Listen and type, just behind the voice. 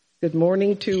Good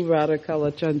morning to Radha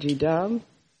Kalachandjidam.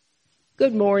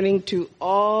 Good morning to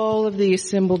all of the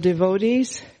assembled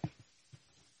devotees.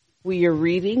 We are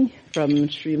reading from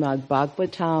Srimad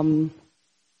Bhagavatam,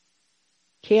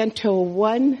 Canto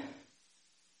 1,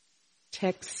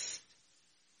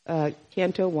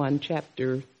 Canto 1,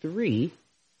 Chapter 3,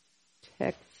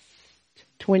 Text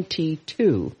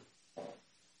 22.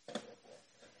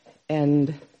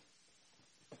 And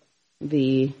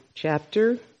the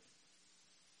chapter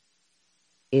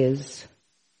is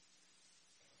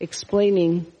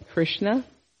explaining Krishna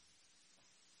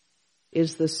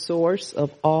is the source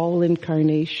of all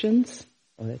incarnations.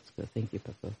 Oh, that's good. Thank you,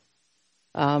 Papa.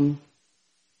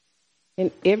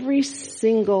 In every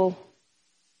single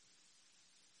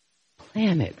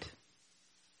planet,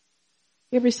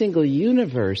 every single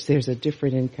universe, there's a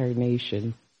different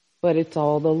incarnation, but it's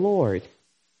all the Lord.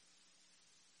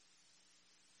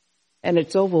 And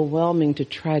it's overwhelming to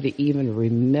try to even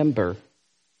remember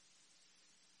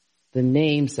the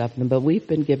names of them, but we've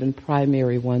been given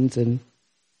primary ones, and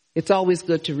it's always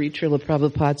good to read Srila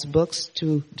Prabhupada's books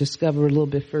to discover a little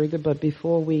bit further. But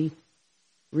before we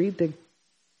read the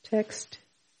text,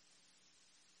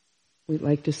 we'd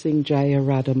like to sing Jaya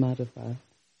Radha Madhava.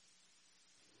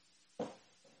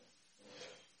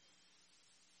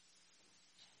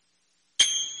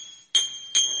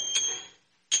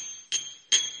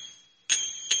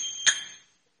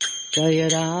 Jaya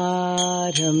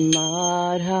Radha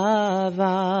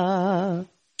Madhava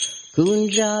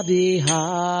Kunja Bihari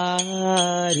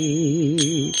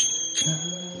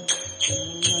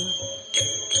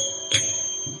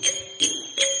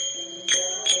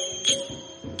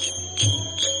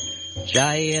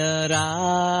Jaya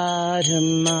Radha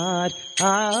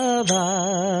Madhava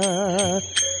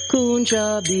Kunja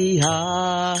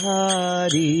Bihari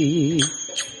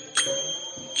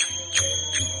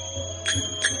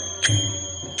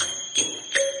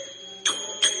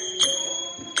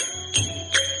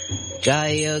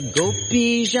Jaya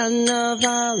Gopi Jana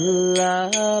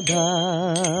Vallabha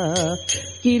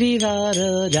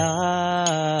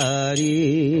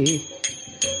Girivaradari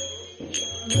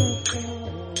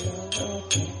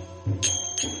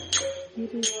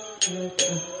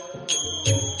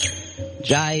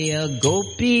Jaya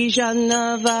Gopi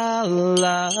Jana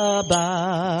Vallabha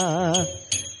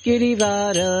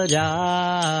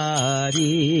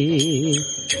Girivaradari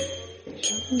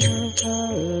Jana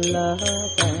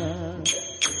Vallabha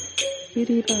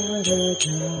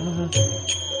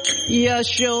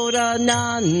Yashoda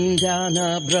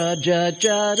Nandana Braja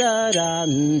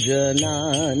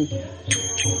Jararanjanan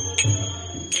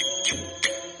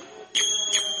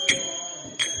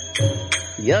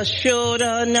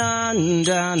Yashoda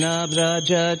Nandana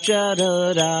Braja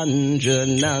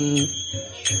Jararanjanan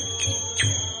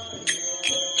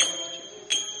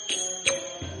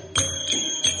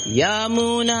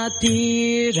Yamuna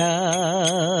Tira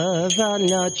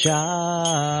Vanachari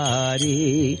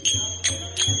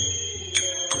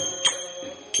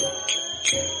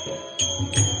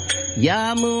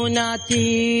Yamuna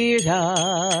Tira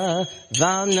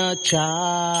Vanachari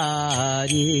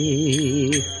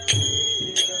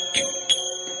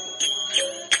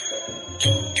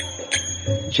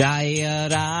Jaya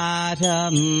Radha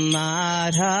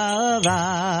Madhava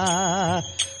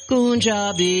Kunja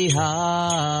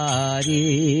Bihari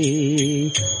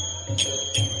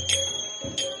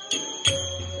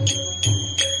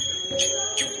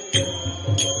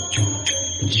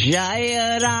Jaya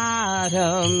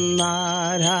Radha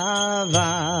Madhava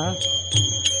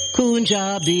Kunja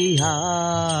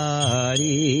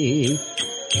Bihari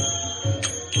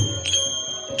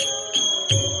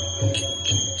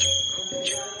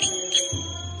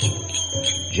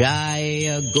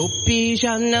Jaya Gopi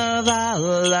Jana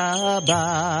Vallabha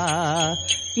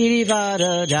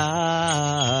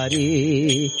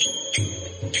Girivaradari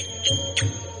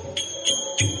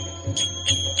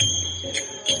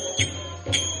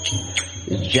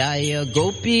Jaya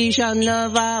Gopi Jana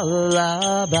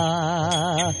Vallabha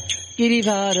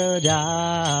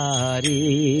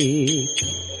Girivaradari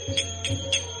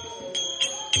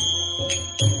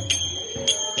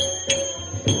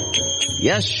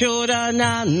Yashoda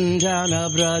Nandana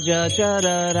Braja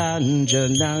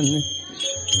Jararanjanan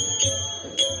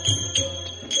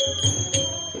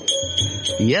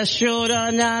Yashoda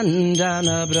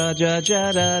Nandana Braja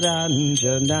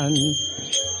Jararanjanan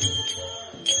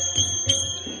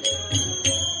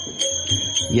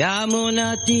Yamuna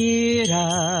Tira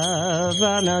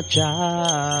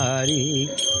Vanachari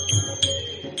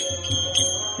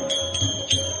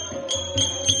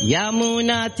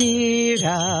Yamuna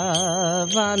Tira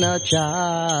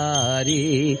Vanachari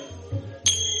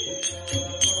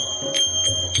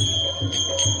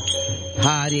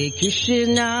Hare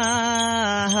Krishna,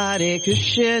 Hare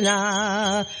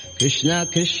Krishna, Krishna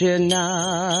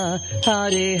Krishna,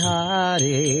 Hare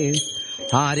Hare,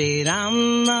 Hare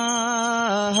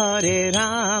Rama, Hare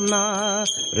Rama,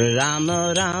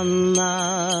 Rama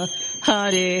Rama,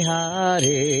 Hare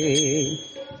Hare.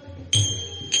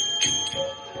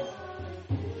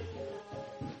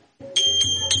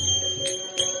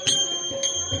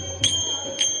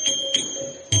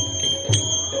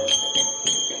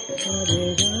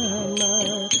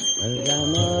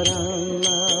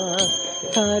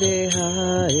 Hare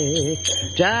Hare,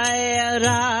 Jaya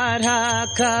Radha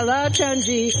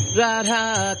Kalachandji,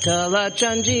 Radha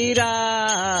Kalachandji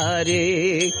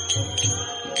Radhe.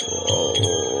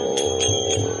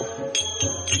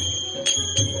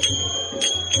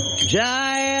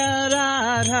 Jaya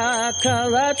Radha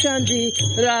Kalachandji,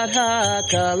 Radha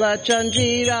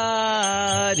Kalachandji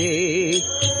Radhe.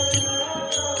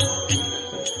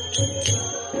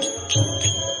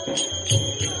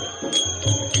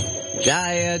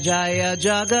 Jaya Jaya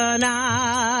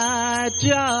Jagannath,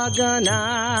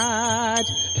 Jagannath,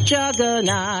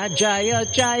 Jagannath, Jaya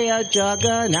Jaya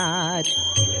Jagannath.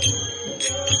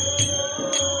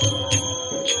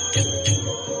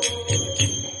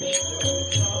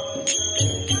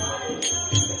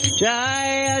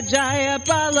 Jaya Jaya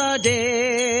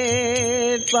Baladev,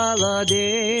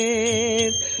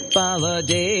 Baladev,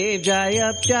 Baladev,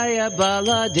 Jaya Jaya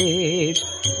Baladev.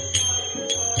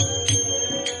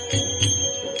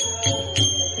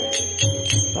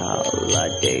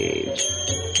 Baladev.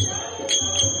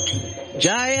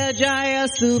 Jaya Jaya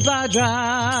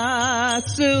Subhadra,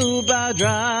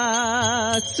 Subhadra,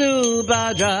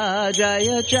 Subhadra,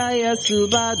 Jaya Jaya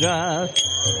Subhadra.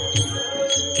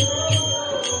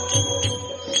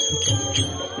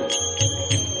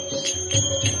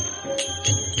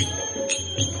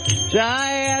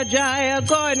 Jaya Jaya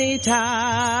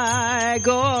Gornitai,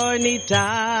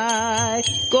 Gornitai,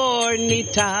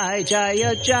 Gornitai,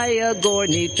 Jaya Jaya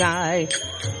Gornitai.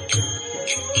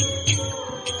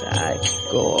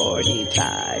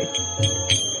 Gornitai.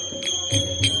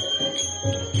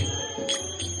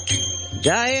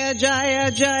 Jaya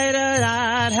Jaya Jaya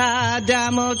Radha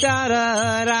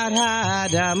Damodara, Radha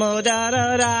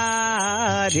Damodara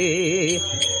Radhe.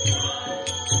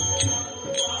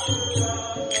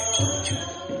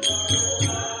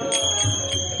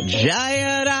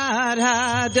 Jaya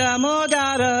Radha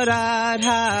Damodara,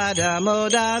 Radha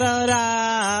Damodara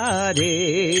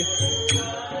Radhe.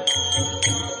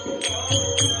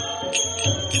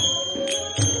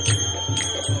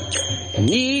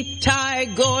 Nitai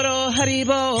Goro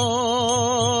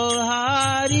Haribol,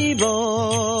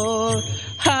 Haribol,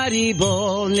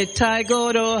 Haribol, Nitai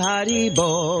Goro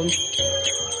Haribol.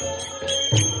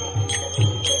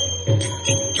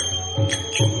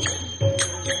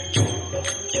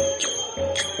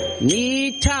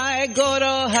 Nitai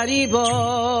Goro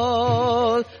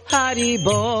Haribol,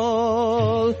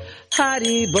 Haribol,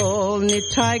 Haribol,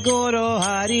 Nitai Goro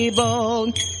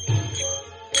Haribol.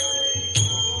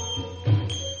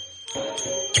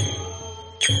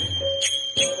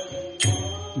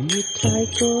 Nitai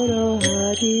Goro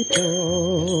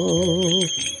Haribol.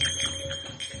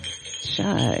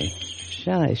 Shai,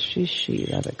 Shai, Shishi,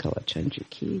 Radha Kalachandji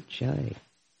Ki Jai.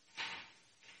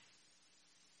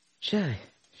 Jai.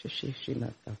 Shishi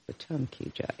Srimad Bhagavatam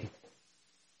Ki Jai.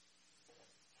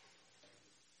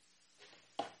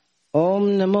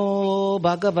 Om Namo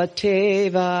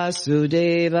Bhagavate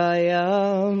Vasudevaya.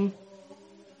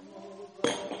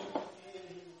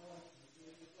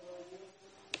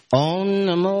 Om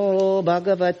Namo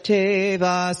Bhagavate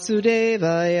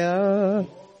Vasudevaya.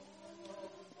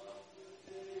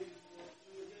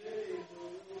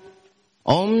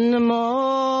 Om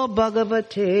Namo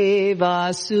Bhagavate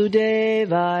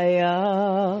Vasudevaya.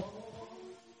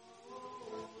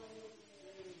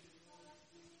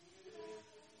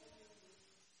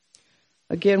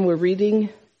 Again, we're reading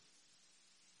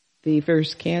the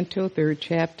first canto, third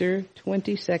chapter,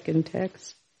 22nd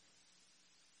text.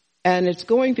 And it's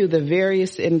going through the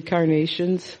various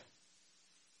incarnations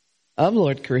of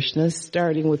Lord Krishna,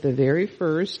 starting with the very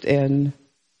first, and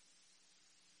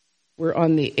we're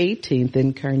on the 18th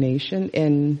incarnation,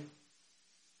 and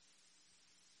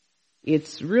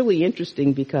it's really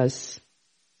interesting because,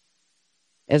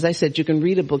 as I said, you can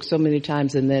read a book so many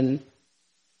times and then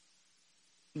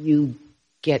you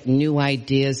get new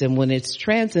ideas, and when it's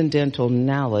transcendental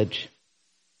knowledge,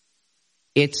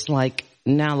 it's like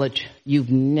knowledge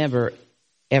you've never,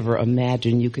 ever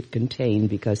imagined you could contain,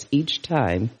 because each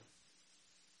time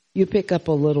you pick up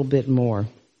a little bit more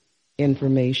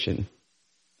information.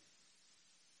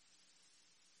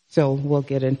 So we'll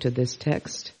get into this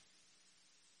text.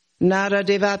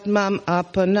 Naradevatmam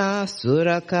apana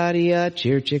surakarya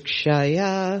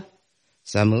chirchikshaya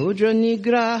samudra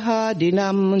nigraha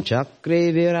dinam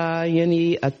chakre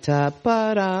virayani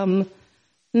ataparam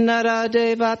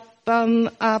Naradevatmam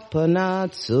apana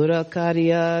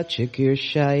surakarya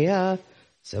chirchikshaya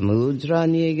samudra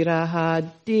nigraha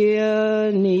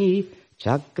dinam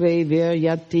chakre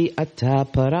virayati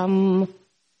ataparam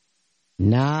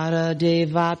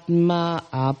Naradevatma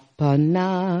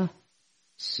apana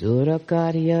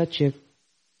Surakarya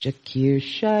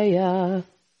Chakirshaya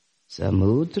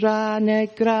Samudra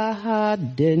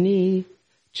Negrahadini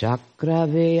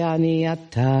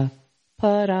Chakravayaniyatta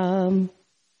Param.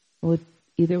 Would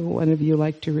either one of you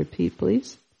like to repeat,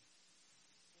 please?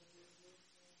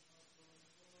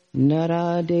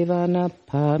 Naradevana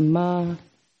Pama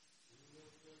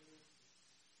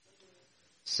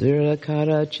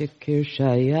Surakara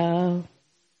Chakirshaya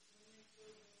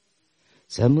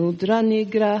Samudra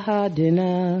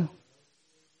Nigrahadina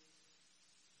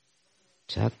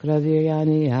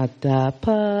Chakraviryani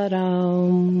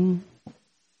Ataparam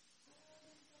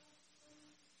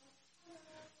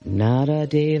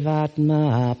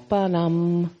Naradevatma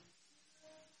Apanam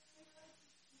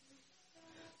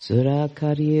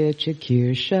Surakarya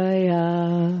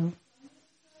Chakirshaya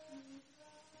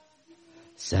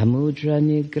Samudra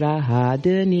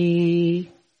Nigrahadini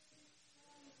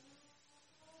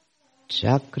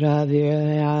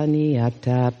Chakraviryani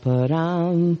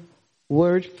Ataparam.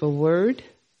 Word for word.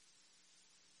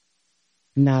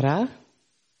 Nara,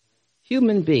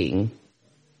 human being.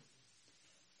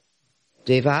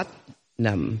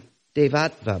 Devatnam,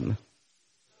 Devatvam,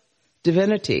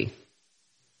 divinity.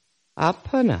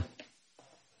 Apana,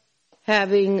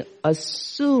 having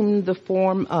assumed the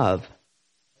form of.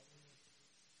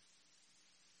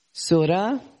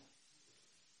 Sura,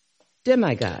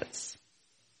 demigods.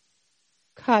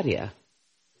 Karya,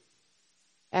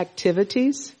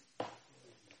 activities.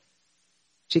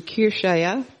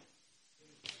 Chikirshaya,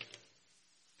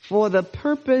 for the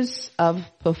purpose of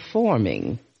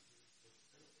performing.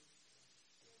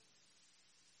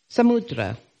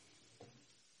 Samudra,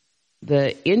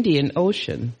 the Indian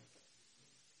Ocean.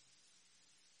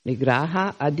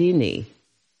 Nigraha Adini,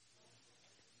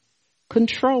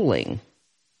 controlling,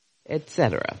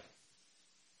 etc.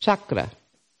 Chakra,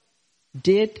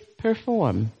 did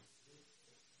perform.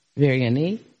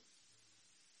 Viryani,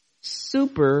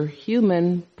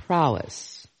 superhuman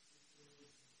prowess.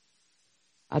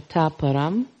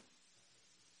 Ataparam,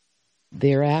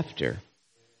 thereafter.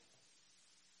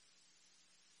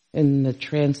 And the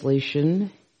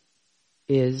translation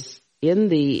is, in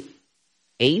the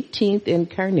 18th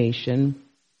incarnation,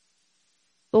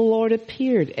 the Lord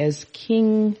appeared as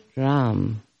King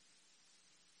Ram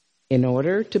in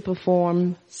order to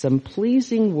perform some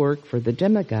pleasing work for the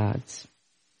demigods.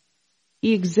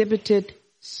 He exhibited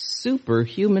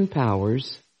superhuman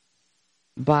powers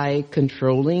by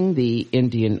controlling the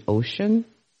Indian Ocean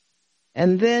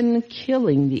and then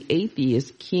killing the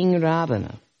atheist King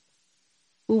Ravana,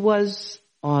 who was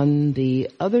on the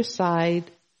other side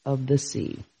of the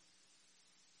sea.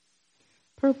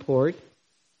 Purport: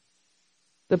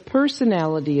 the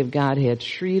personality of Godhead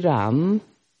Sri Ram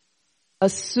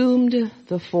assumed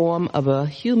the form of a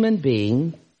human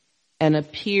being and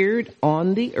appeared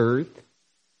on the earth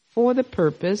for the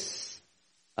purpose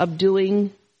of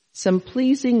doing some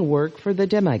pleasing work for the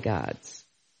demigods,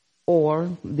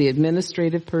 or the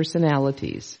administrative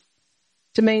personalities,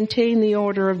 to maintain the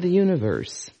order of the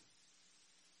universe.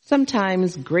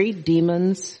 Sometimes great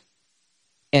demons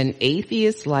and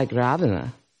atheists like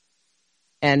Ravana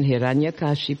and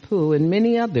Hiranyakashipu and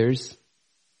many others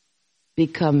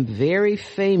become very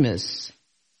famous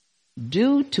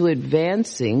due to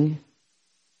advancing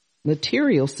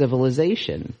material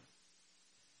civilization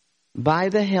by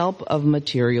the help of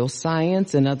material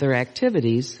science and other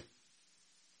activities,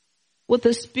 with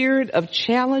the spirit of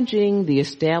challenging the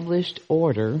established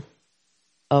order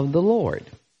of the Lord.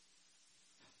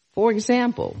 For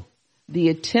example, the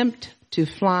attempt to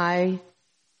fly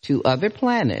to other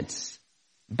planets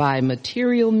by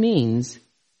material means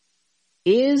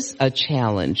is a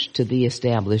challenge to the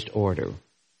established order.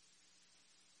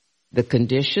 The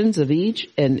conditions of each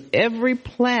and every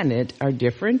planet are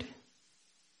different,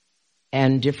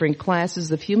 and different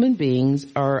classes of human beings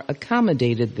are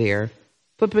accommodated there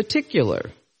for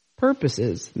particular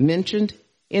purposes mentioned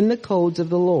in the codes of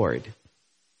the Lord.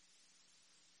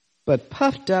 But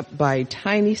puffed up by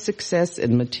tiny success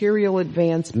and material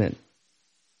advancement,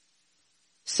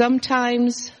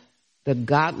 sometimes the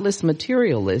godless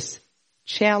materialists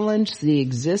challenge the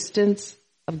existence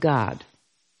of God.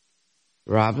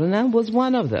 Ravana was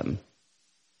one of them.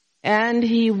 and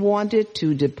he wanted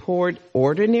to deport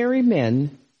ordinary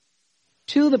men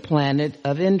to the planet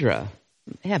of Indra,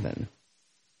 heaven,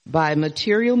 by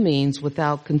material means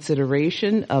without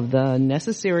consideration of the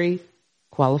necessary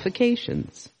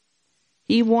qualifications.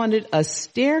 He wanted a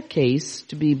staircase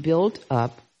to be built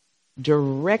up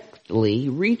directly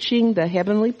reaching the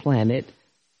heavenly planet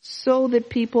so that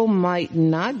people might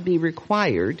not be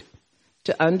required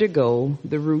to undergo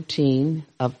the routine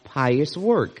of pious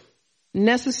work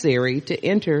necessary to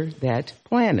enter that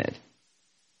planet.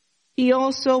 He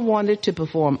also wanted to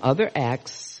perform other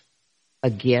acts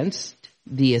against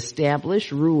the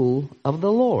established rule of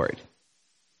the Lord.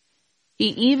 He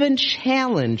even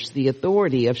challenged the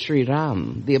authority of Sri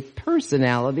Ram, the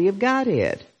personality of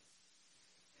Godhead,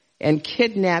 and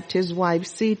kidnapped his wife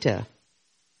Sita.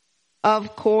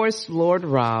 Of course, Lord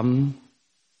Ram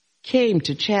came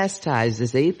to chastise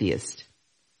this atheist,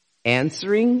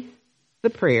 answering the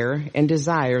prayer and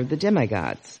desire of the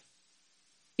demigods.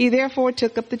 He therefore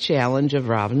took up the challenge of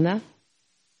Ravana,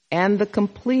 and the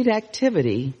complete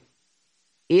activity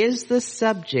is the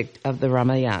subject of the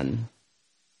Ramayana.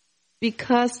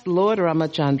 Because Lord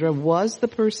Ramachandra was the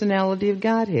personality of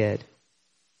Godhead,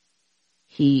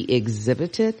 he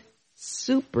exhibited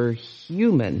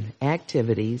superhuman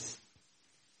activities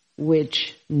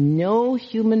which no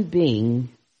human being,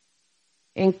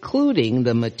 including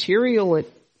the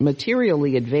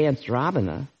materially advanced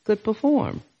Ravana, could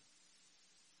perform.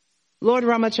 Lord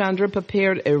Ramachandra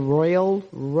prepared a royal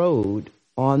road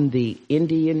on the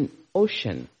Indian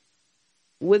Ocean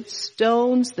with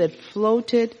stones that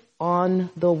floated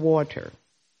on the water.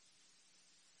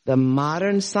 The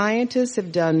modern scientists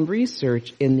have done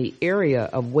research in the area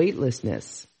of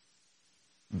weightlessness,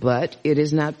 but it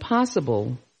is not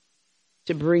possible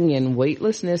to bring in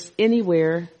weightlessness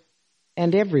anywhere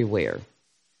and everywhere.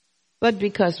 But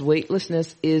because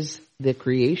weightlessness is the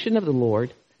creation of the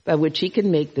Lord, by which he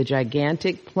can make the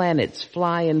gigantic planets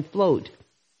fly and float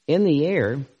in the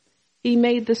air, he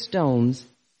made the stones,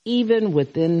 even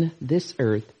within this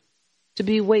earth, to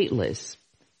be weightless,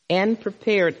 and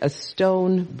prepared a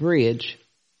stone bridge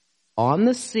on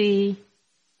the sea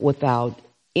without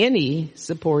any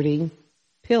supporting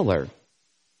pillar.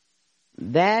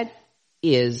 That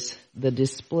is the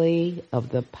display of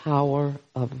the power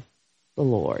of the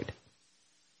Lord.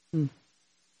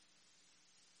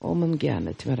 Om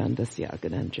Jnana Timirandasya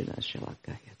Gananjana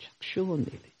Shalakaya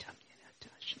Chakshunilitamyana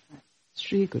Dashna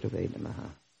Sri Gurave Namaha.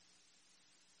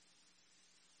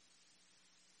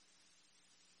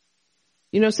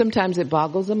 You know, sometimes it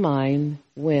boggles the mind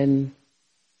when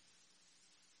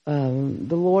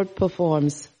the Lord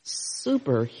performs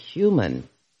superhuman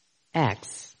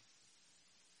acts,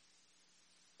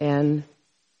 and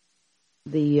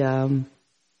the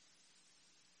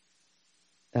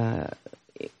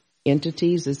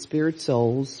entities, the spirit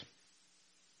souls,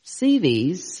 see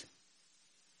these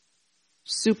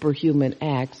superhuman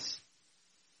acts,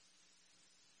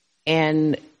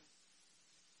 and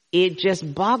it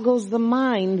just boggles the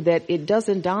mind that it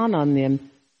doesn't dawn on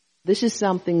them. This is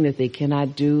something that they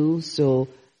cannot do, so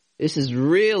this is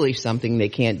really something they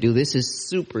can't do. This is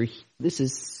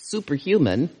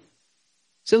superhuman.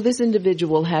 So this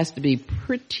individual has to be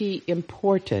pretty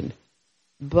important.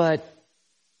 But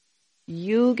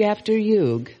yug after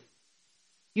yug,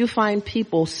 you find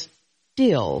people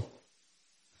still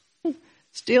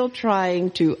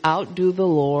trying to outdo the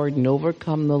Lord and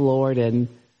overcome the Lord and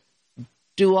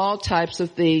do all types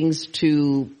of things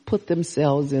to put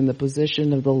themselves in the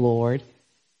position of the Lord.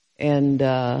 And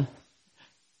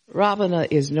Ravana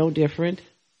is no different.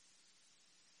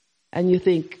 And you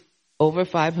think over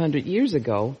 500 years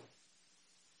ago,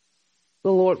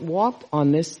 the Lord walked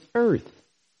on this earth.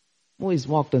 Well, he's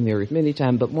walked on the earth many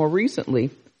times, but more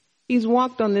recently, he's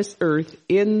walked on this earth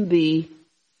in the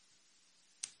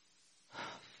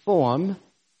form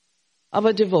of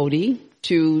a devotee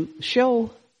to show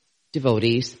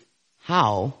devotees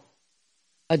how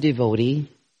a devotee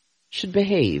should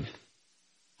behave,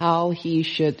 how he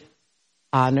should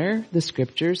honor the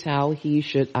scriptures, how he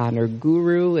should honor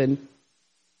Guru, and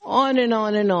on and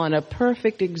on and on. A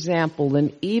perfect example.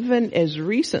 And even as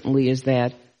recently as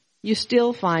that, you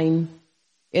still find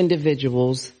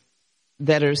individuals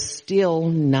that are still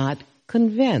not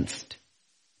convinced.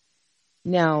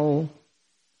 Now,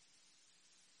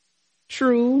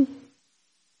 true,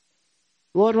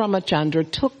 Lord Ramachandra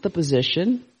took the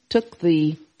position, took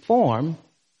the form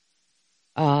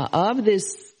of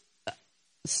this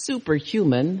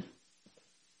superhuman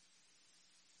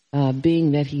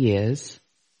being that he is.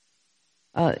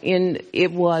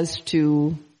 It was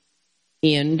to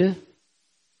end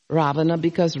Ravana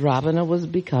because Ravana was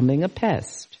becoming a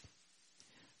pest.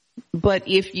 But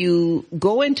if you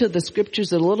go into the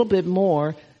scriptures a little bit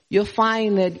more, you'll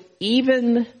find that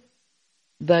even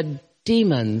the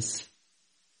demons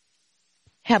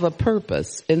have a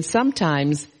purpose. And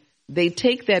sometimes they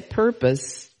take that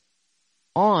purpose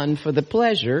on for the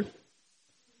pleasure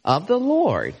of the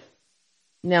Lord.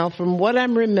 Now, from what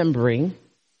I'm remembering,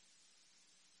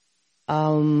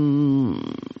 Ravana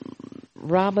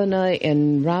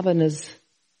and Ravana's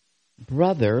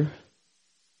brother,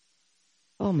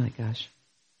 oh my gosh,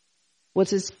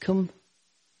 what's his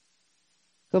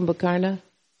Kumbhakarna?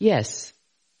 Yes.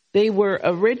 They were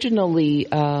originally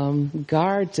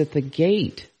guards at the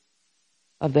gate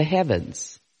of the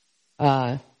heavens,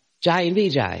 Jai and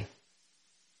Vijay.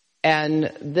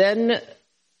 And then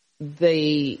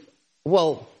they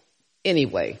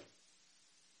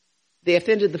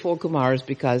offended the four Kumars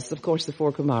because, of course, the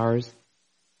four Kumars,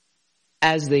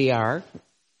 as they are,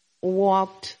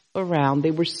 walked around.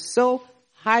 They were so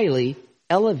highly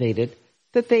elevated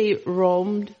that they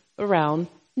roamed around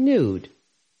nude.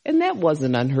 And that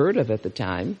wasn't unheard of at the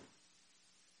time.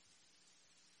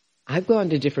 I've gone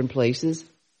to different places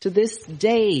to this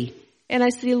day, and I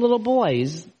see little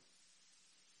boys.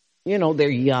 You know, they're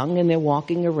young and they're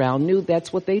walking around nude.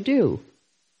 That's what they do.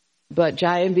 But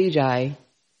Jai and Vijay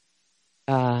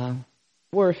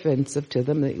were offensive to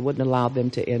them. They wouldn't allow them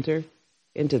to enter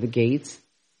into the gates.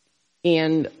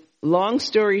 And long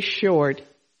story short,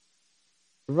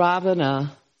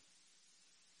 Ravana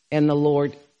and the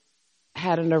Lord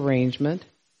had an arrangement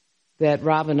that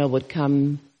Ravana would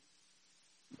come,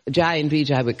 Jai and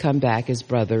Vijay would come back as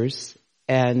brothers,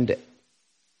 and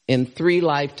in 3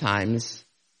 lifetimes,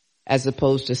 as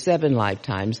opposed to 7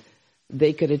 lifetimes,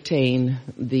 they could attain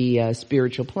the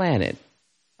spiritual planet.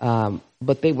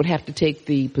 But they would have to take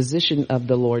the position of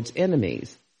the Lord's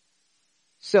enemies.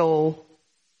 So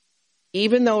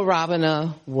even though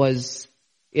Ravana was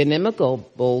inimical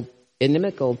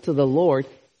to the Lord,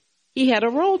 he had a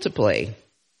role to play.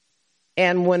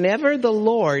 And whenever the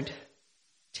Lord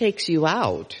takes you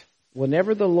out,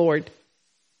 whenever the Lord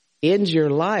ends your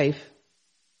life,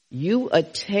 you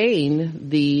attain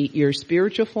your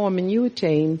spiritual form and you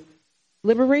attain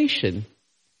liberation.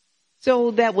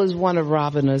 So that was one of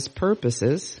Ravana's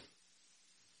purposes.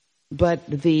 But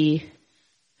the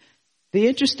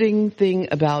interesting thing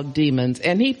about demons,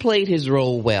 and he played his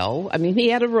role well. I mean, he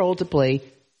had a role to play,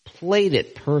 played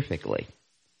it perfectly.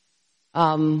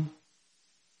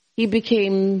 He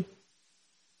became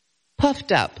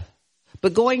puffed up.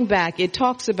 But going back, it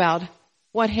talks about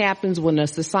what happens when a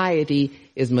society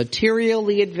is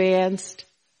materially advanced,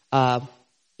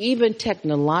 even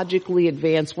technologically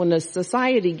advanced. When a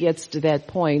society gets to that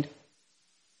point,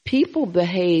 people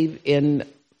behave in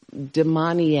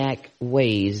demoniac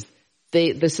ways.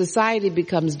 The society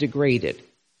becomes degraded.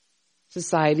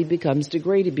 Society becomes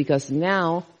degraded because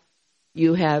now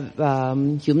you have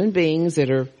human beings that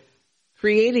are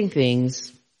creating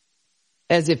things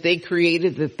as if they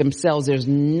created it themselves. There's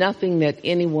nothing that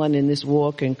anyone in this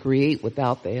world can create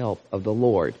without the help of the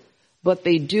Lord. But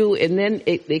they do, and then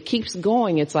it keeps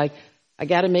going. It's like, I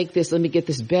got to make this, let me get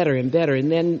this better and better.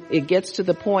 And then it gets to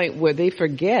the point where they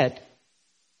forget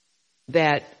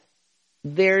that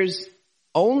there's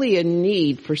only a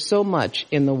need for so much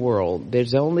in the world.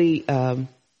 There's only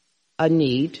a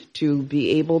need to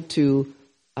be able to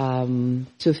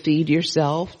feed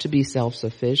yourself, to be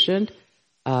self-sufficient,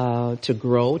 to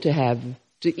grow, to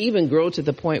even grow to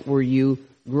the point where you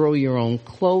grow your own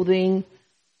clothing,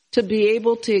 to be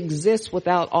able to exist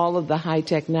without all of the high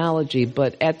technology.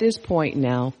 But at this point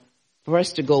now, for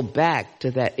us to go back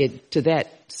to that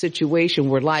situation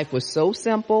where life was so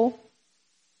simple,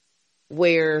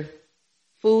 where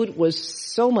food was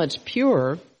so much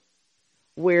purer,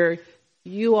 where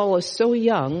you all are so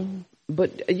young,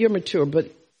 but you're mature,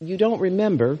 but you don't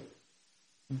remember,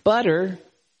 butter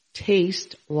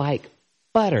tastes like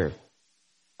butter.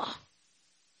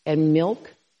 And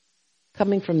milk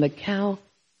coming from the cow,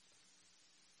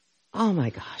 oh my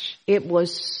gosh, it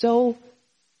was so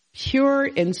pure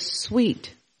and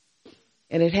sweet.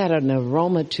 And it had an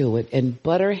aroma to it. And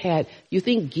butter you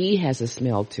think ghee has a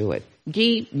smell to it.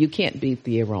 Ghee, you can't beat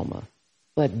the aroma.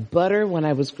 But butter, when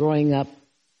I was growing up,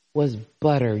 was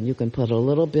butter. You can put a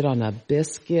little bit on a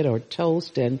biscuit or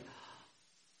toast. And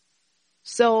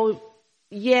so,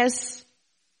 yes,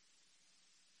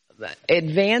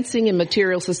 advancing in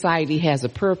material society has a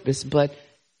purpose, but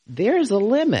there's a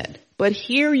limit. But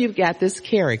here you've got this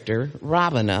character,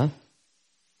 Ravana,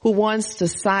 who wants to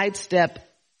sidestep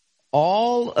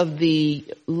all of the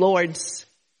Lord's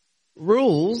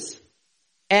rules,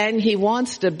 and he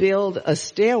wants to build a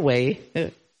stairway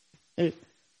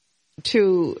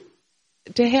to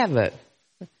heaven.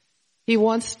 He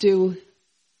wants to,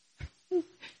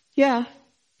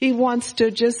 he wants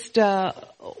to just, no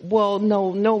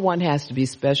one has to be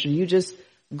special. You just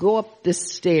go up the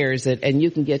stairs and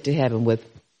you can get to heaven with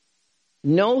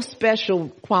no special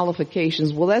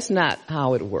qualifications. Well, that's not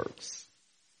how it works.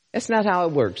 That's not how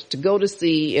it works. To go to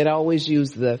see, it always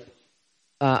used a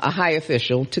high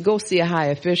official. To go see a high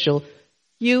official,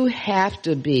 you have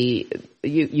to be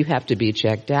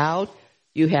checked out.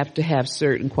 You have to have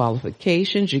certain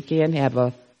qualifications. You can't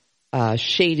have a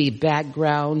shady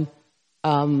background.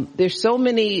 There's so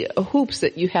many hoops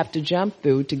that you have to jump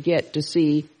through to get to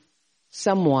see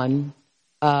someone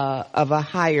of a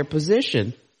higher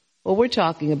position. Well, we're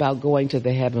talking about going to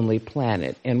the heavenly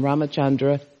planet. And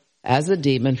Ramachandra, as a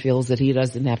demon, feels that he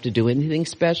doesn't have to do anything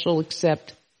special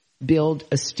except build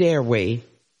a stairway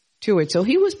to it. So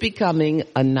he was becoming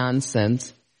a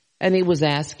nonsense, and he was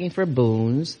asking for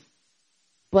boons.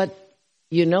 But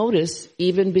you notice,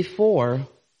 even before,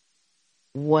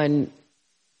 when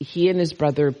he and his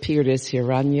brother appeared as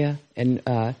Hiranyakasipu and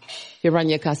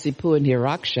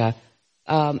Hiraksha,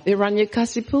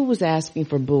 Hiranyakasipu was asking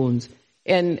for boons.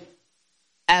 And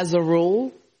as a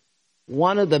rule,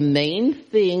 one of the main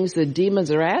things the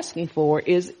demons are asking for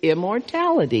is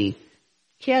immortality.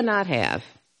 Cannot have.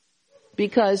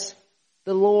 Because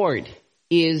the Lord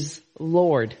is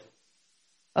Lord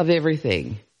of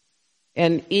everything.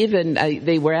 And even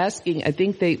they were asking,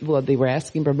 they were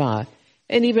asking Brahma,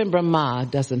 and even Brahma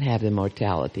doesn't have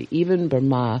immortality. Even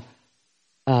Brahma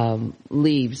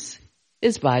leaves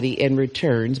his body and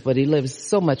returns, but he lives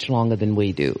so much longer than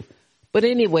we do. But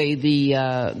anyway, the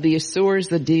Asuras,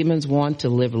 the demons, want to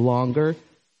live longer.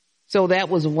 So that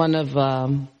was one of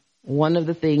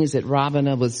the things that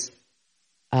Ravana was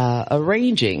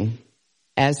arranging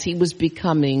as he was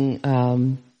becoming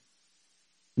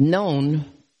known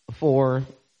for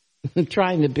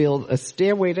trying to build a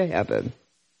stairway to heaven.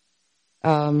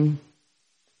 Come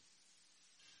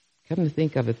to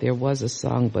think of it, there was a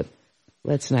song, but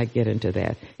let's not get into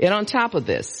that. And on top of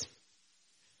this,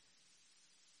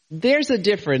 there's a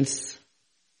difference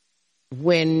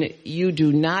when you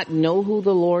do not know who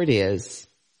the Lord is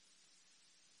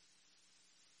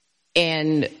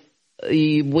and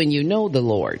when you know the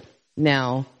Lord.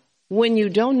 Now, when you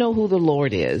don't know who the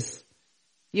Lord is,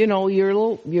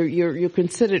 you're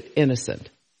considered innocent.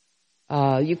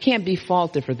 You can't be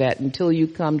faulted for that until you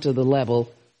come to the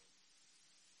level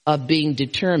of being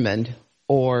determined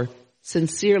or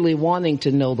sincerely wanting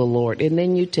to know the Lord, and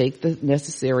then you take the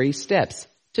necessary steps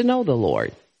to know the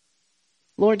Lord.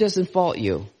 Lord doesn't fault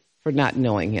you for not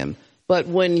knowing him. But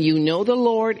when you know the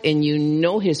Lord and you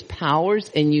know his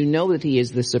powers and you know that he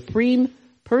is the supreme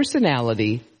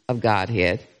personality of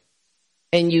Godhead,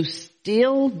 and you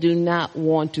still do not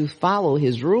want to follow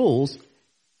his rules,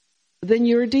 then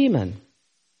you're a demon.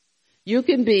 You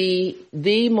can be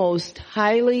the most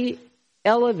highly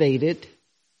elevated,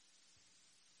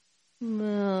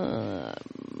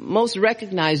 most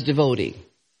recognized devotee.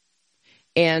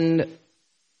 And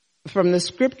from the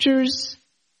scriptures,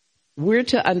 we're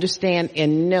to understand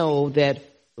and know that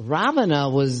Ravana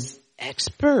was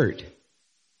expert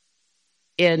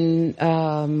in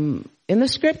the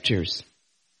scriptures.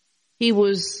 He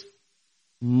was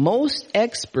most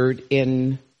expert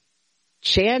in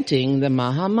chanting the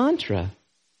Maha Mantra.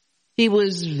 He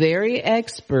was very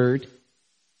expert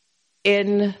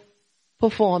in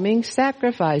performing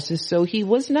sacrifices. So he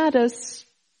was not a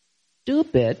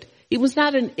stupid. He was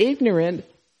not an ignorant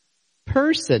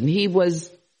person. His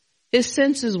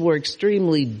senses were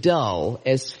extremely dull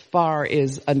as far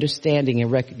as understanding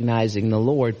and recognizing the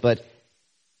Lord, but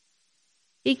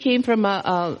he came from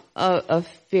a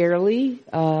fairly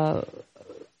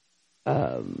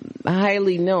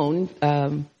highly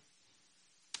known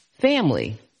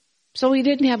family. So he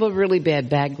didn't have a really bad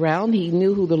background. He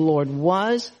knew who the Lord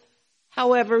was.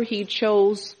 However, he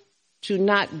chose to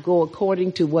not go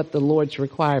according to what the Lord's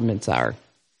requirements are.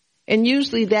 And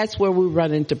usually that's where we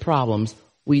run into problems.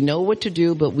 We know what to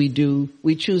do, but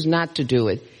we choose not to do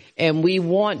it. And we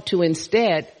want to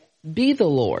instead be the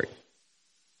Lord.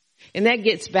 And that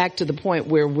gets back to the point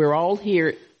where we're all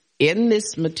here in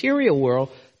this material world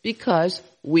because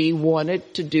we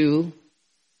wanted to do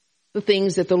the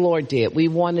things that the Lord did. We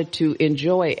wanted to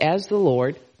enjoy as the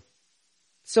Lord.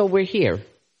 So we're here.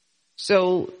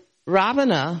 So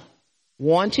Ravana,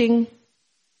 wanting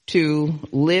to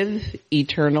live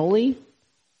eternally,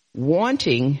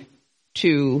 wanting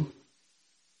to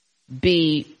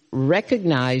be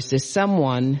recognized as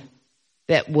someone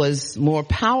that was more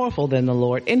powerful than the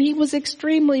Lord, and he was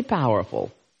extremely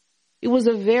powerful. He was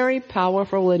a very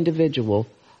powerful individual,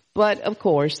 but of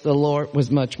course the Lord was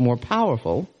much more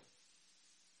powerful.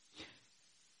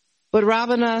 But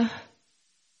Ravana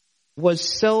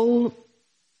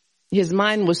his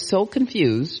mind was so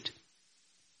confused.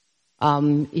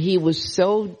 He was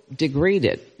so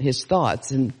degraded, his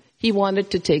thoughts, and he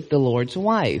wanted to take the Lord's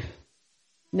wife.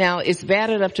 Now, it's bad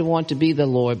enough to want to be the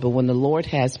Lord, but when the Lord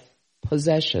has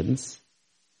possessions,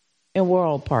 and we're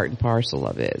all part and parcel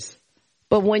of his.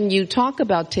 But when you talk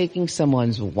about taking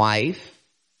someone's wife,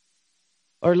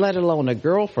 or let alone a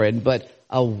girlfriend, but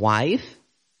a wife,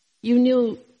 you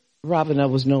knew Ravana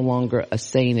was no longer a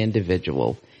sane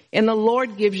individual. And the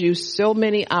Lord gives you so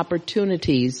many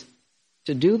opportunities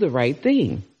to do the right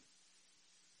thing.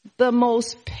 The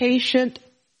most patient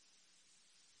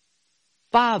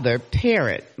mother,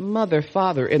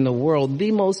 father in the world,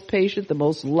 the most patient, the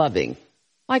most loving.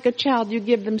 Like a child, you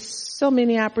give them so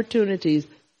many opportunities.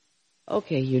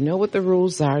 Okay, you know what the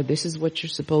rules are. This is what you're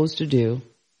supposed to do.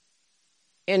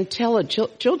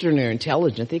 Children are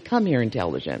intelligent. They come here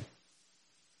intelligent.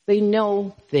 They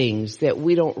know things that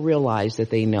we don't realize that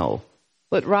they know.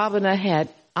 But Ravana had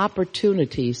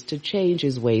opportunities to change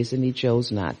his ways, and he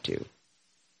chose not to.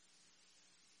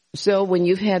 So when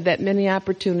you've had that many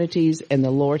opportunities and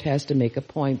the Lord has to make a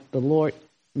point, the Lord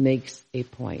makes a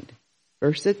point.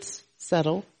 First it's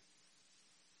subtle,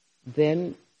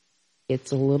 then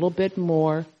it's a little bit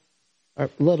more, or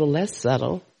a little less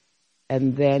subtle,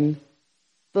 and then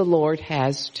the Lord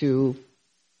has to,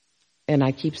 and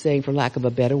I keep saying for lack of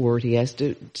a better word, he has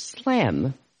to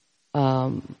slam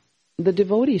the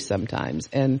devotee sometimes.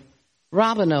 And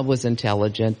Ravana was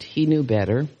intelligent. He knew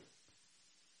better.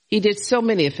 He did so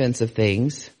many offensive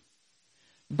things.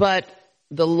 But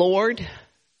the Lord,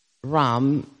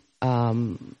 Ram,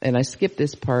 and I skipped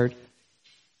this part,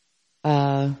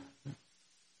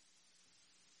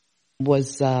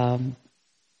 was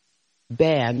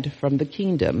banned from the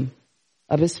kingdom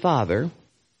of his father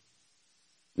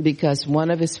because one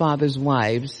of his father's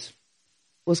wives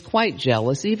was quite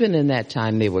jealous. Even in that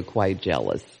time, they were quite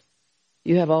jealous.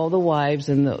 You have all the wives,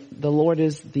 and the Lord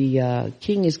the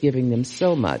king is giving them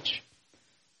so much.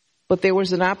 But there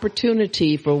was an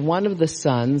opportunity for one of the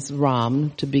sons,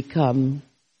 Ram, to become,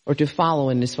 or to follow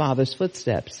in his father's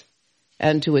footsteps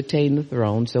and to attain the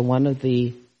throne. So one of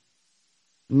the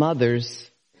mothers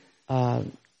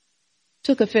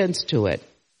took offense to it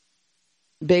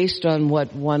based on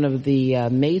what one of the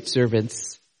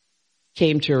maidservants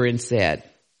came to her and said.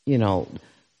 You know,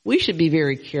 we should be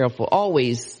very careful.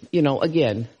 Always,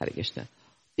 again, Hare Krishna,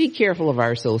 be careful of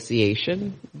our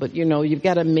association. But, you've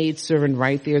got a maidservant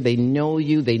right there. They know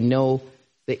you. They know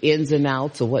the ins and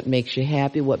outs of what makes you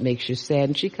happy, what makes you sad.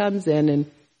 And she comes in and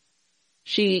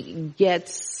she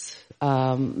gets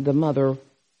the mother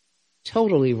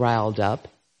totally riled up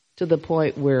to the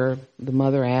point where the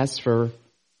mother asked for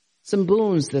some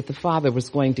boons that the father was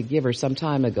going to give her some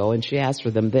time ago, and she asked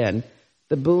for them then.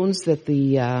 The boons that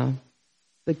the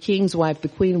king's wife, the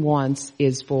queen, wants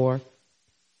is for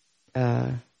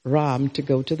Ram to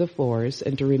go to the forest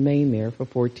and to remain there for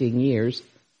 14 years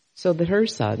so that her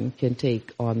son can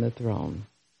take on the throne.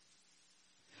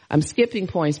 I'm skipping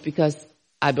points because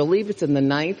I believe it's in the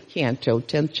 9th canto,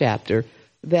 10th chapter,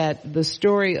 that the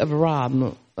story of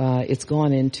Ram, it's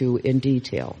gone into in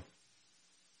detail.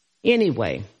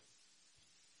 Anyway,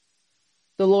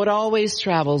 the Lord always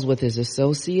travels with his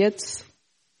associates.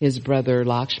 His brother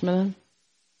Lakshmana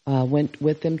went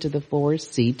with him to the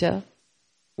forest. Sita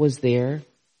was there.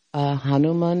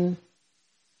 Hanuman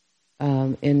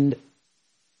and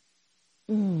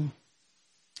one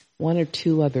or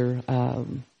two other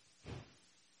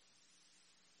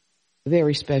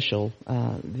very special,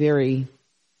 very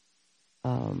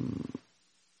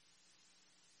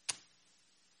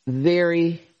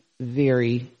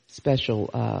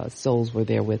special souls were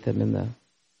there with him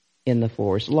in the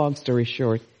forest. Long story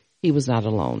short, he was not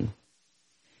alone.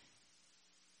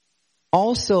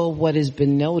 Also, what has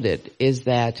been noted is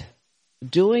that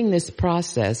during this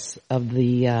process of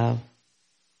the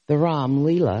Ram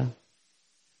Leela,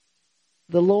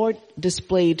 the Lord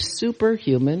displayed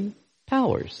superhuman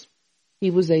powers. He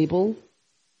was able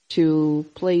to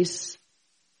place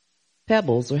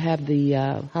pebbles, or have the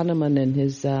Hanuman and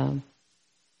the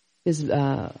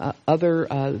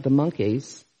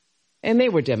monkeys, and they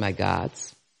were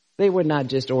demigods. They were not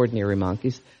just ordinary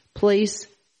monkeys. Place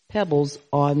pebbles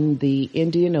on the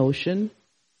Indian Ocean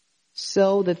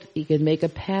so that he could make a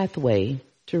pathway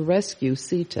to rescue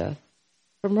Sita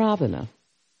from Ravana.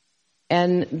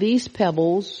 And these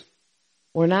pebbles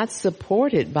were not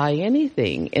supported by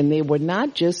anything, and they were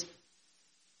not just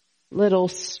little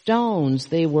stones.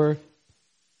 They were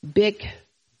big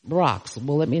rocks.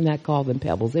 Well, let me not call them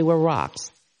pebbles. They were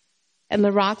rocks. And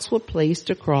the rocks were placed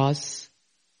across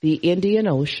the Indian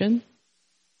Ocean,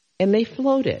 and they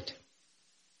floated.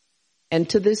 And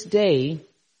to this day,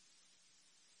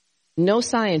 no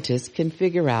scientist can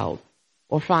figure out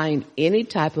or find any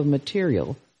type of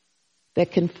material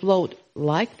that can float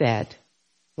like that,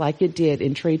 like it did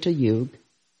in Treta Yug.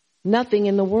 Nothing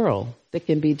in the world that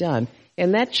can be done.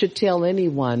 And that should tell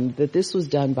anyone that this was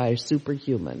done by a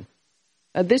superhuman.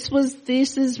 This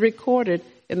is recorded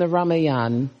in the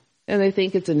Ramayana, and they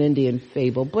think it's an Indian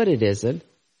fable, but it isn't.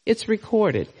 It's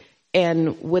recorded.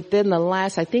 And within the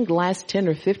last 10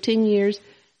 or 15 years,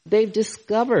 they've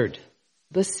discovered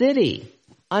the city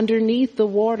underneath the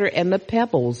water and the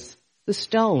pebbles, the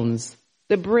stones,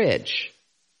 the bridge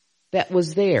that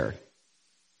was there.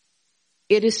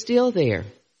 It is still there.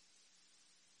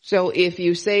 So if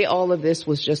you say all of this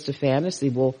was just a fantasy,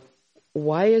 well,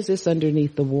 why is this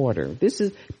underneath the water? This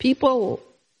has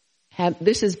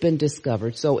been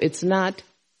discovered. So it's not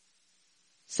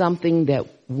something that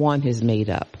one has made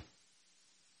up.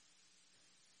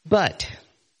 But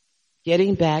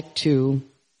getting back to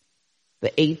the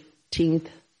 18th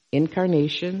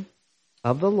incarnation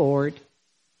of the Lord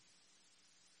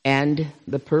and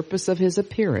the purpose of his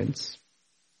appearance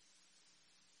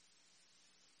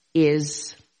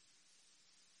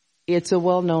it's a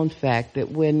well-known fact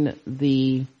that when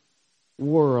the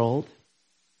world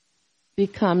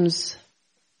becomes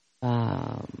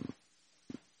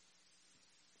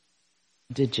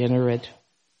degenerate,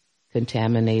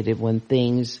 contaminated, when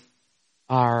things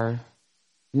are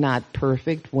not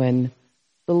perfect, when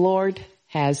the Lord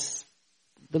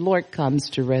comes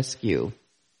to rescue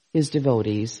his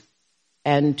devotees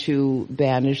and to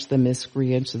banish the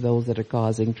miscreants, those that are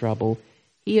causing trouble,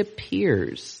 he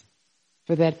appears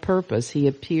for that purpose. He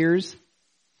appears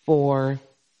for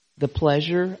the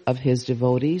pleasure of his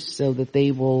devotees so that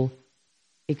they will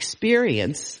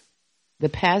experience the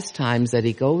pastimes that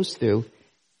he goes through.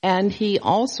 And he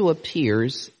also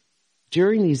appears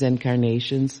during these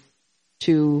incarnations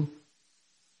to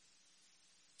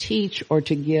teach or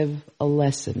to give a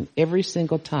lesson every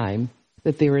single time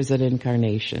that there is an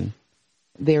incarnation.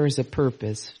 There is a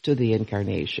purpose to the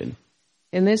incarnation.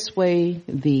 In this way,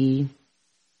 the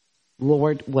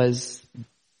Lord was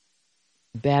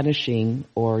banishing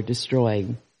or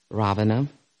destroying Ravana.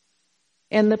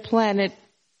 And the planet,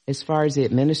 as far as the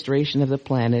administration of the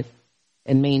planet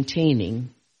and maintaining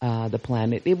the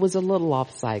planet, it was a little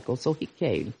off cycle. So he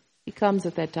came. He comes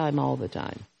at that time all the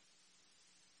time.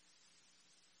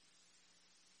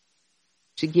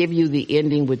 To give you the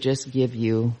ending would just give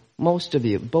you, most of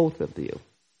you, both of you,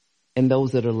 and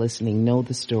those that are listening know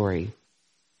the story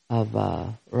of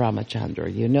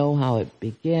Ramachandra. You know how it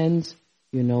begins.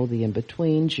 You know the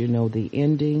in-betweens. You know the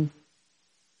ending.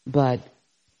 But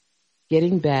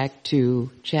getting back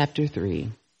to chapter 3,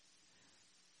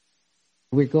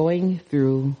 we're going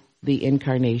through the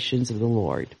incarnations of the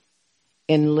Lord.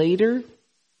 And later,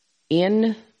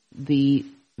 in the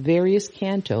various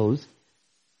cantos,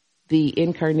 the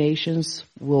incarnations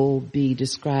will be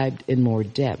described in more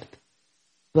depth.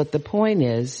 But the point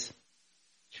is,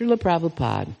 Srila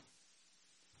Prabhupada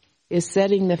is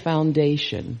setting the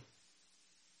foundation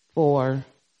for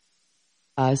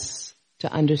us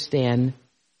to understand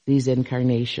these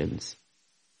incarnations.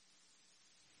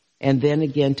 And then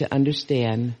again to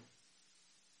understand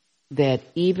that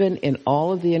even in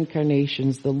all of the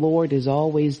incarnations, the Lord is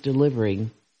always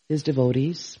delivering his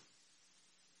devotees.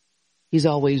 He's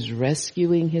always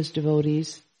rescuing his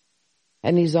devotees.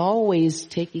 And he's always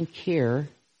taking care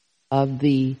of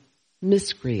the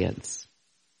miscreants.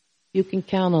 You can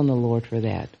count on the Lord for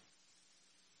that.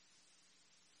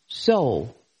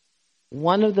 So,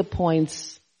 one of the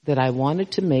points that I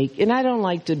wanted to make, and I don't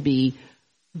like to be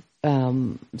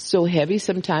so heavy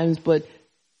sometimes, but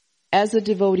as a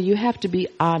devotee, you have to be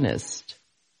honest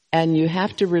and you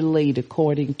have to relate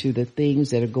according to the things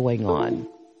that are going on.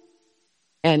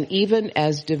 And even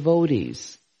as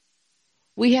devotees,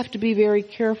 we have to be very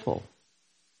careful.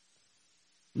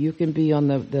 You can be on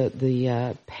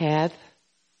the path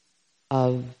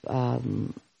of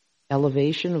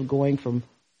elevation, of going from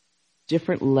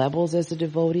different levels as a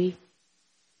devotee,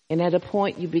 and at a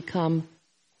point you become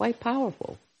quite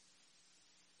powerful.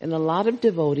 And a lot of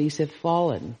devotees have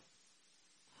fallen.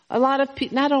 A lot of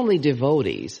not only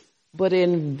devotees, but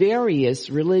in various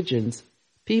religions,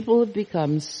 people have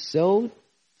become so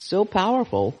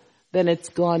powerful that it's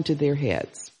gone to their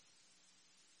heads.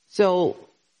 So,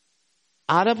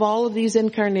 out of all of these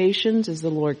incarnations, as the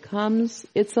Lord comes,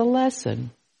 it's a lesson.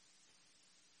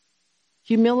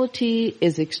 Humility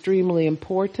is extremely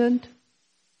important.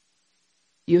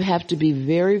 You have to be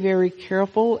very, very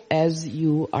careful as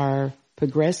you are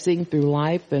progressing through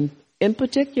life, and in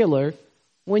particular,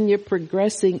 when you're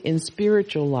progressing in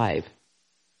spiritual life,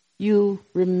 you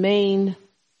remain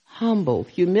humble.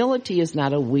 Humility is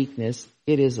not a weakness,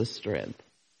 it is a strength.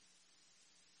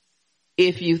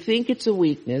 If you think it's a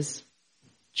weakness,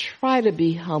 try to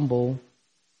be humble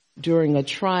during a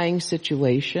trying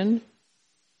situation,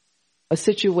 a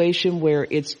situation where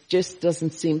it just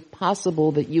doesn't seem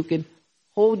possible that you can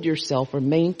hold yourself or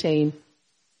maintain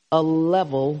a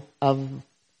level of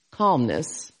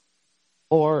calmness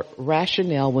or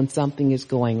rationale when something is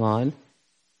going on.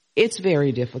 It's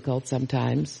very difficult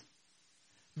sometimes,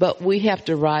 but we have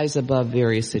to rise above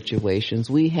various situations.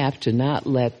 We have to not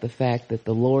let the fact that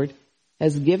the Lord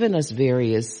has given us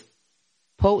various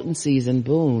potencies and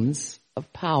boons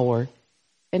of power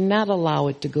and not allow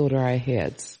it to go to our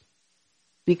heads.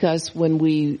 Because when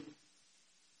we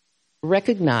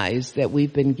recognize that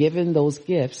we've been given those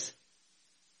gifts,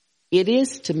 it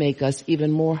is to make us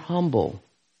even more humble,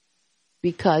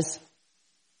 because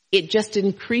it just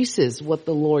increases what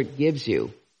the Lord gives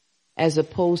you, as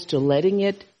opposed to letting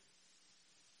it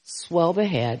swell the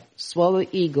head, swell the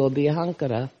ego, the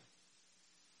ahankara.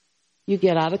 You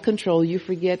get out of control, you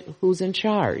forget who's in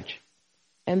charge,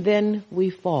 and then we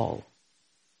fall.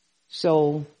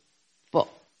 So for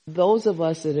those of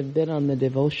us that have been on the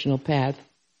devotional path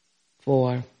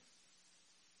for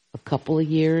a couple of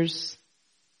years,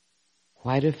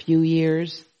 quite a few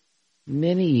years,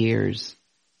 many years,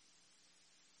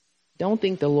 don't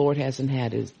think the Lord hasn't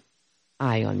had his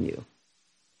eye on you.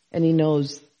 And he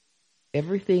knows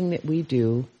everything that we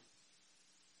do,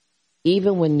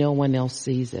 even when no one else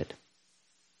sees it.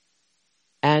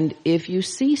 And if you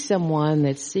see someone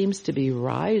that seems to be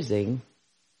rising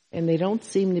and they don't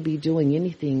seem to be doing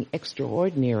anything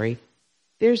extraordinary,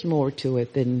 there's more to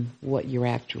it than what you're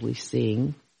actually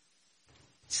seeing.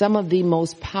 Some of the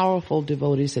most powerful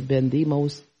devotees have been the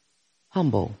most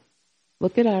humble.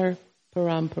 Look at our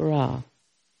parampara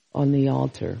on the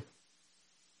altar.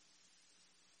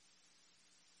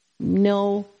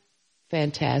 No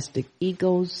fantastic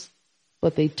egos,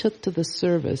 but they took to the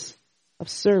service of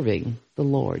serving the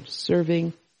Lord,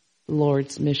 serving the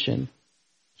Lord's mission.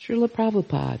 Srila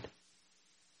Prabhupada.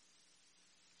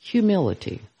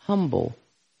 Humility, humble.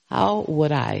 How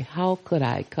could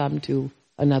I come to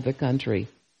another country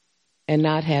and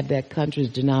not have that country's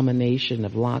denomination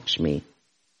of Lakshmi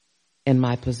in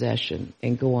my possession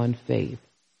and go on faith?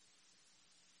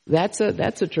 That's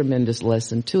a tremendous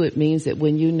lesson too. It means that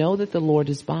when you know that the Lord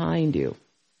is behind you,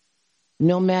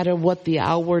 no matter what the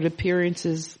outward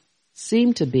appearances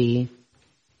seem to be,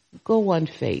 go on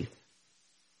faith.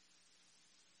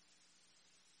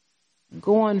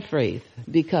 Go on faith,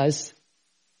 because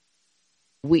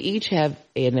we each have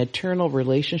an eternal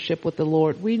relationship with the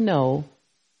Lord. We know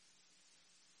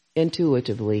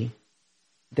intuitively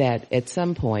that at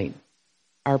some point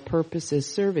our purpose is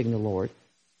serving the Lord,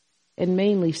 and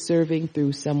mainly serving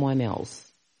through someone else.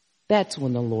 That's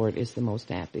when the Lord is the most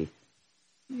happy.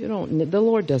 The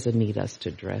Lord doesn't need us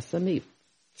to dress him,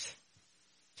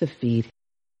 to feed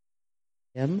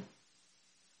him,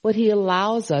 but he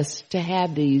allows us to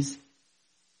have these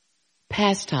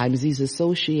pastimes, these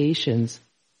associations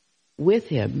with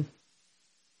him,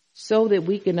 so that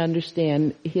we can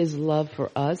understand his love for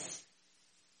us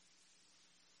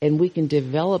and we can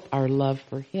develop our love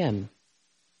for him.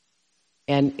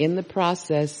 And in the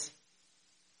process,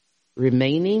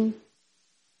 remaining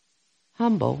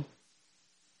humble,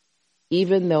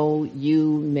 even though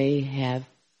you may have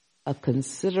a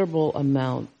considerable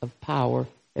amount of power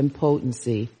and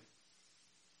potency,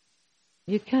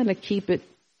 you kind of keep it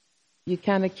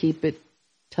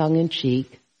tongue in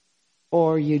cheek,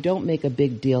 or you don't make a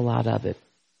big deal out of it.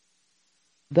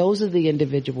 Those are the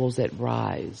individuals that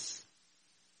rise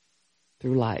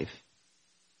through life.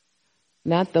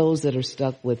 Not those that are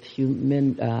stuck with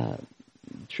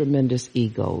tremendous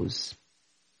egos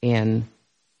and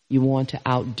you want to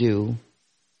outdo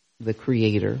the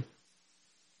Creator.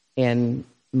 And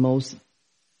most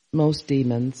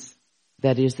demons,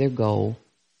 that is their goal.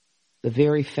 The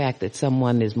very fact that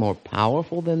someone is more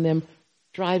powerful than them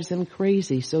drives them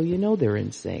crazy, so you know they're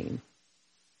insane.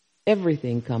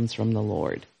 Everything comes from the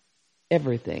Lord.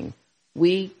 Everything.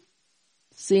 We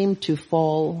seem to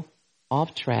fall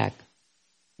off track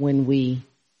when we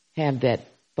have that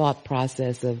thought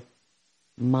process of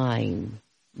mine.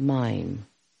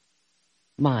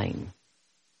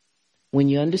 When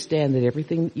you understand that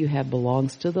everything that you have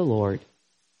belongs to the Lord,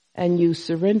 and you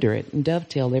surrender it and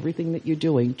dovetail everything that you're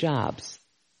doing, jobs,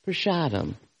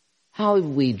 prashadam, how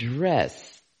we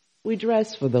dress. We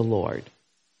dress for the Lord.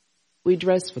 We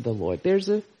dress for the Lord. There's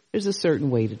a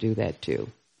certain way to do that too.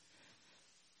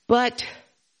 But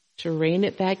to rein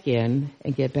it back in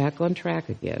and get back on track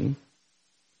again,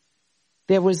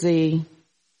 there was a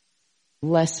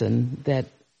lesson that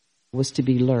was to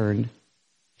be learned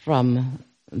from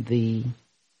the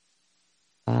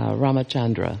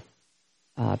Ramachandra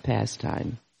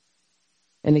pastime.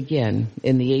 And again,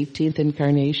 in the 18th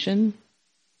incarnation,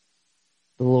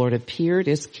 the Lord appeared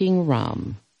as King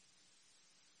Ram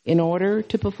in order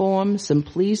to perform some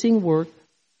pleasing work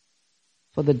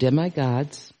for the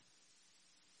demigods.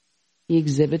 He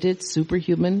exhibited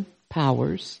superhuman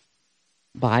powers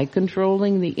by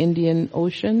controlling the Indian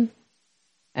Ocean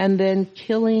and then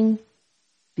killing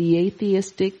the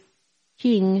atheistic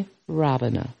King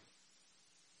Ravana,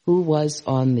 who was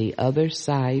on the other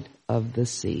side of the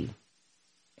sea.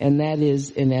 And that is,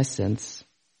 in essence,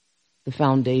 the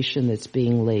foundation that's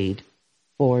being laid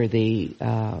for the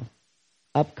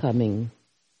upcoming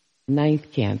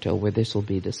 9th canto where this will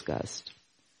be discussed.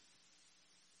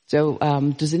 So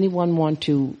does anyone want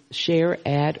to share,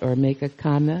 add, or make a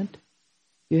comment?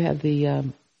 You have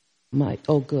the mic.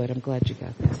 Oh, good. I'm glad you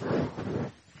got this.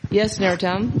 Yes,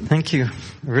 Narottam? Thank you.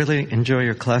 I really enjoy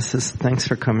your classes. Thanks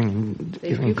for coming and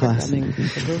giving class.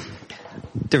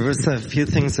 There was a few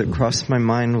things that crossed my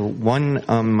mind. One,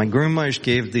 my Guru Maharaj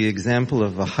gave the example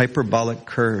of a hyperbolic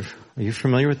curve. Are you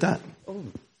familiar with that? Oh,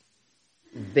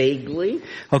 vaguely.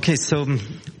 Okay, so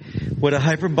what a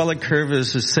hyperbolic curve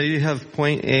is say you have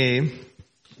point A, and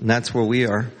that's where we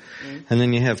are, and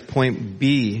then you have point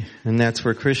B, and that's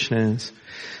where Krishna is.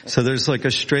 So there's like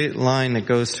a straight line that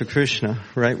goes to Krishna,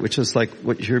 right? Which is like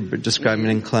what you're describing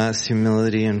in class,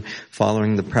 humility and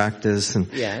following the practice and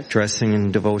dressing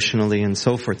and devotionally and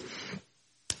so forth.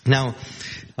 Now,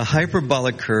 a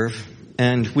hyperbolic curve,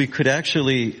 and we could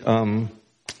actually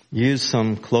use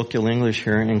some colloquial English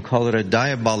here and call it a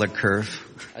diabolic curve.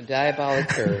 A diabolic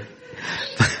curve.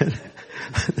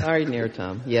 Sorry,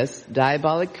 Narottam. Yes,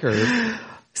 diabolic curve.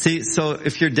 See, so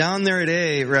if you're down there at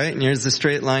A, right, and here's the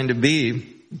straight line to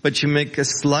B, but you make a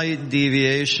slight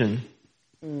deviation,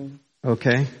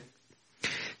 okay?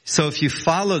 So if you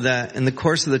follow that, in the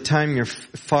course of the time, you're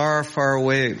far, far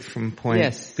away from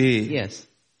point B. Yes.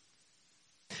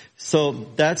 So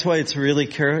that's why it's really,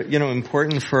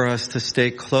 important for us to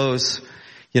stay close,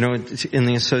 in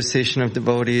the association of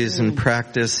devotees and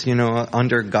practice,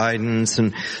 under guidance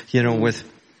and,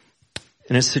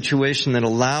 in a situation that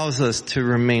allows us to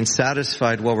remain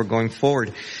satisfied while we're going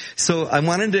forward. So I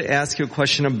wanted to ask you a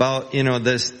question about,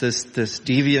 this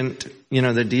deviant,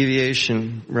 the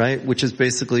deviation, right? Which is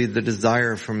basically the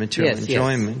desire for material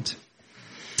enjoyment. Yes.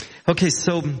 Okay,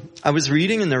 so I was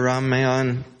reading in the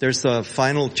Ramayana, there's a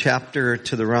final chapter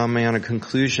to the Ramayana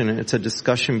conclusion. It's a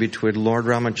discussion between Lord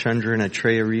Ramachandra and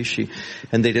Atreya Rishi.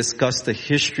 And they discuss the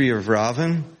history of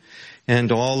Ravan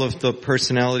and all of the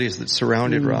personalities that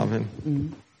surrounded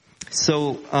Ravan.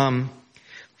 So,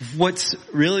 what's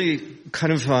really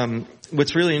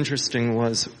interesting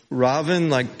was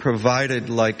Ravan, provided,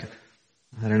 I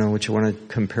don't know what you want to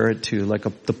compare it to,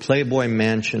 the Playboy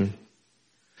mansion.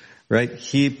 Right?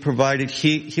 He provided,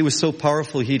 he was so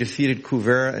powerful, he defeated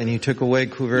Kuvera and he took away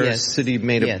Kuvera's city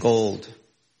made of gold.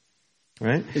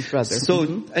 Right? His brother.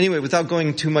 So anyway, without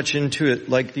going too much into it,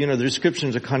 the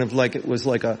descriptions are kind of like it was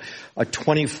like a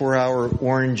 24-hour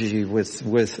orgy with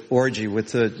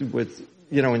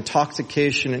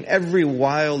intoxication and every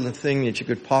wild thing that you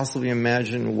could possibly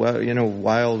imagine,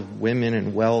 wild women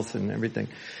and wealth and everything.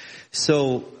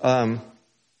 So,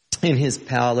 in his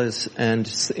palace and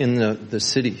in the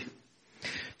city.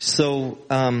 So,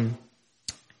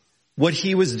 what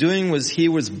he was doing was he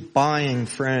was buying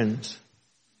friends.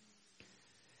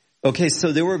 Okay,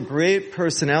 so there were great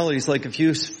personalities. If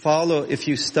you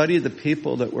study the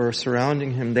people that were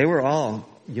surrounding him, they were all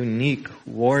unique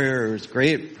warriors,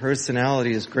 great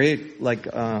personalities, great, like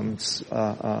you said,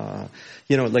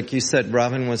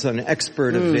 Ravan was an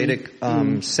expert of Vedic,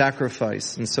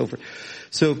 sacrifice and so forth.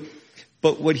 So,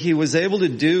 but what he was able to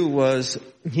do was,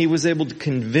 he was able to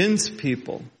convince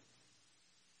people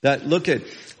that,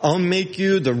 I'll make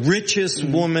you the richest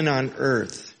woman on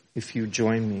earth if you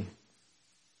join me.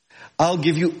 I'll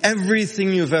give you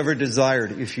everything you've ever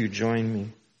desired if you join me.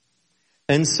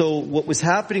 And so what was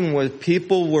happening was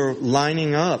people were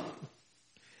lining up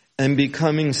and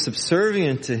becoming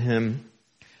subservient to him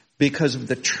because of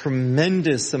the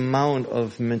tremendous amount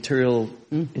of material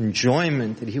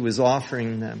enjoyment that he was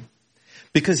offering them.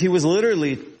 Because he was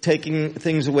literally taking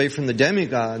things away from the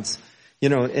demigods,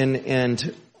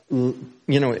 and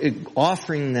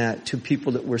offering that to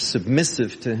people that were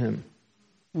submissive to him,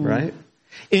 right?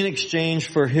 In exchange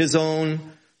for his own,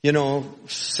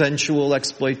 sensual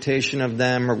exploitation of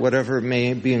them or whatever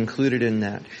may be included in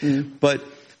that. But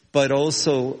but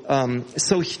also,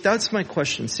 so that's my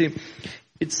question. See,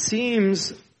 it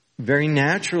seems very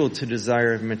natural to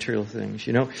desire material things.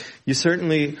 You know, you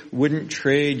certainly wouldn't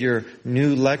trade your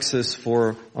new Lexus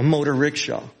for a motor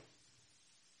rickshaw.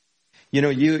 You know,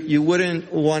 you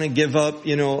wouldn't want to give up,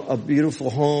 you know, a beautiful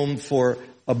home for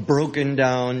a broken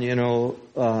down, you know,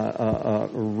 a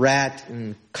rat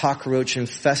and cockroach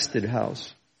infested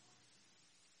house.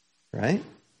 Right?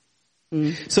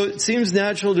 So it seems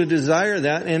natural to desire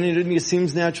that, and it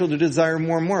seems natural to desire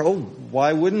more and more. Oh,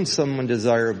 why wouldn't someone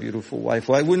desire a beautiful wife?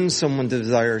 Why wouldn't someone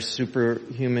desire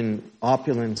superhuman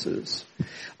opulences,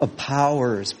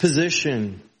 powers,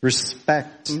 position,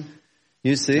 respect?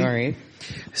 You see? All right.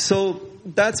 So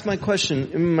that's my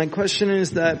question. My question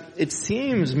is that it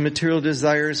seems material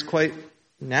desire is quite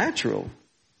natural.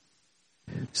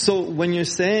 So when you're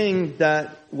saying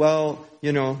that, well,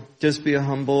 you know, just be a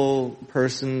humble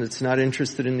person that's not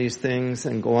interested in these things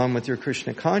and go on with your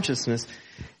Krishna consciousness,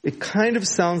 it kind of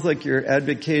sounds like you're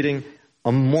advocating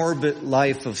a morbid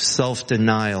life of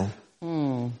self-denial.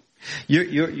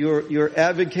 You're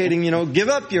advocating, you know, give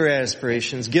up your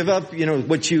aspirations, give up, you know,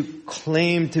 what you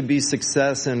claim to be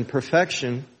success and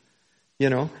perfection,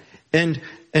 you know, and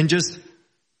just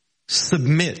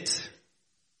submit.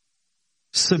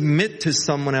 Submit to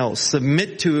someone else.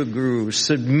 Submit to a guru.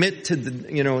 Submit to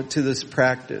the, you know, to this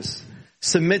practice.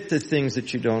 Submit to things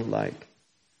that you don't like.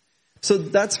 So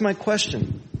that's my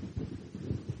question.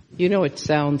 You know, it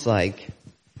sounds like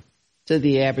to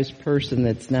the average person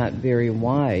that's not very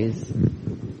wise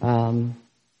in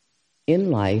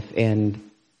life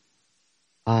and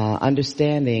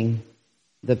understanding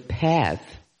the path,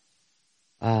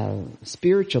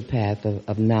 spiritual path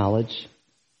of knowledge,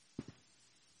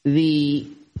 the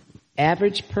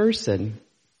average person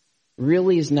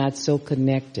really is not so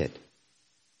connected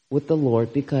with the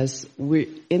Lord because we're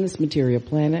in this material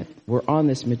planet. We're on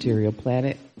this material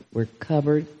planet. We're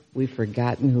covered. We've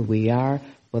forgotten who we are.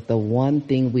 But the one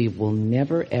thing we will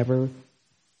never, ever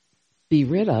be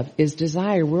rid of is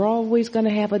desire. We're always going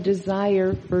to have a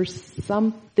desire for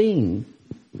something.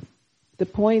 The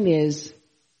point is,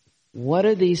 what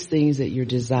are these things that you're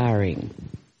desiring?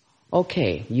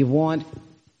 Okay, you want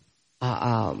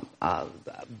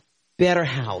better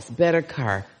house, better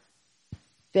car,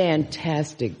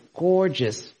 fantastic,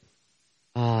 gorgeous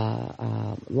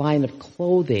line of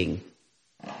clothing,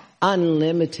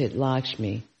 unlimited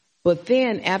Lakshmi. But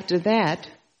then after that,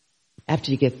 after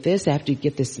you get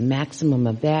this maximum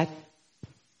of that,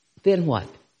 then what?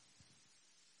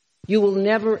 You will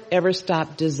never ever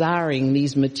stop desiring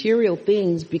these material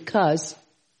things because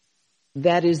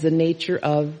that is the nature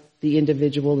of the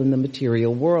individual in the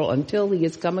material world until he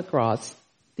has come across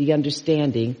the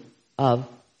understanding of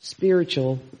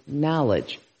spiritual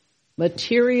knowledge.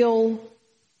 Material,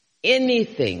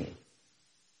 anything.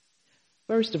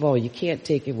 First of all, you can't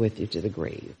take it with you to the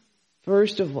grave.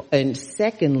 First of all, and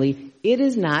secondly, it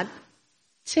is not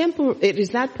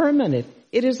permanent.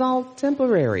 It is all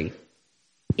temporary.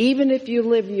 Even if you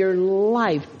live your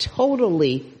life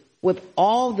totally with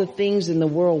all the things in the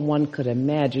world one could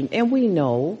imagine, and we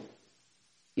know,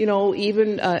 you know,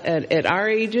 even at our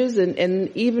ages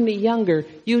and even the younger,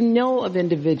 you know of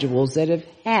individuals that have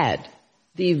had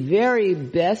the very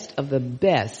best of the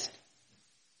best,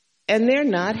 and they're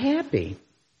not happy.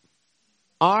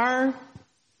 Our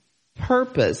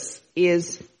purpose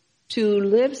is to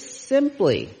live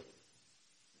simply,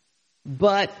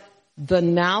 but the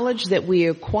knowledge that we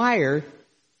acquire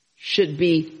should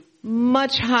be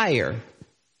much higher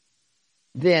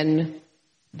than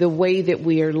the way that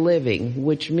we are living,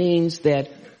 which means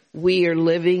that we are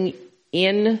living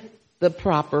in the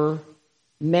proper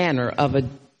manner of a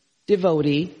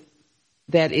devotee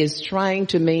that is trying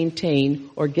to maintain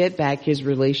or get back his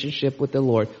relationship with the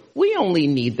Lord. We only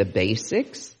need the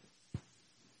basics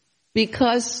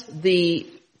because the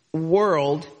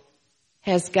world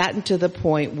has gotten to the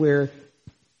point where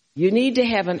you need to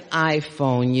have an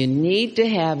iPhone. You need to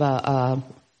have a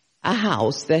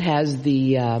house that has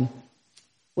the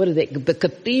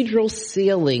cathedral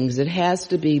ceilings. It has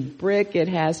to be brick. It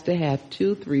has to have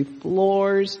 2-3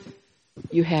 floors.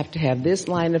 You have to have this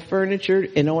line of furniture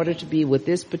in order to be with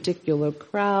this particular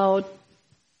crowd.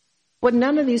 But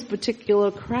none of these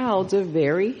particular crowds are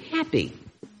very happy.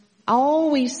 I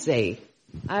always say,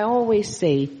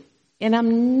 and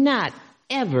I'm not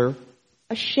ever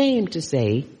ashamed to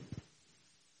say,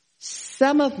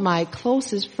 some of my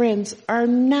closest friends are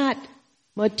not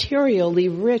materially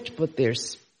rich, but they're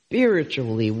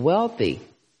spiritually wealthy.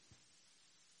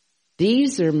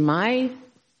 These are my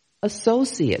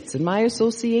associates and my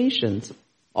associations.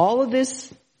 All of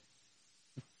this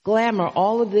glamour,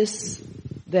 all of this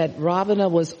that Ravana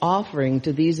was offering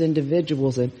to these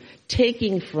individuals and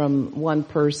taking from one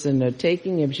person, or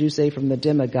taking, as you say, from the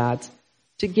demigods,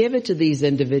 to give it to these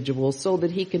individuals so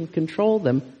that he can control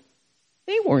them,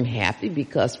 they weren't happy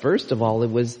because, first of all,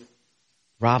 it was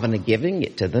Ravana giving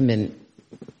it to them, and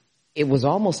it was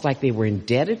almost like they were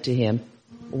indebted to him.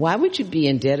 Why would you be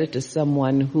indebted to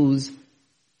someone whose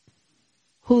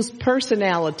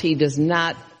personality does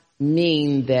not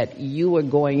mean that you are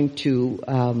going to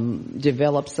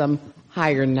develop some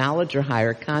higher knowledge or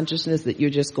higher consciousness, that you're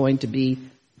just going to be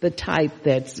the type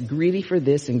that's greedy for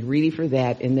this and greedy for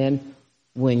that, and then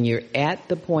when you're at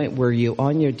the point where you're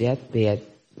on your deathbed,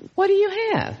 what do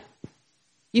you have?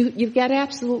 You've got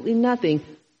absolutely nothing.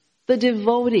 The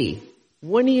devotee,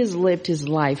 when he has lived his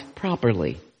life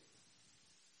properly,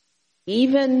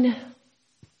 even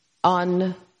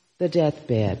on the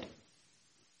deathbed,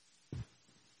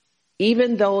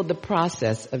 even though the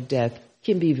process of death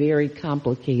can be very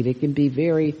complicated, can be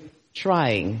very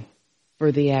trying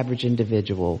for the average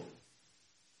individual,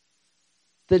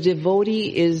 the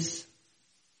devotee is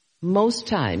most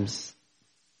times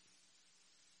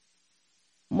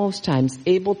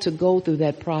able to go through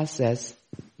that process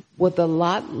with a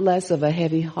lot less of a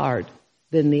heavy heart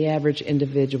than the average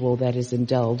individual that is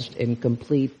indulged in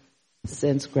complete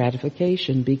sense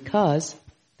gratification, because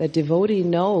the devotee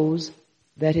knows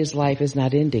that his life is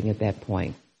not ending at that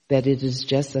point, that it is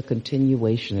just a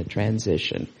continuation, a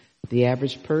transition. The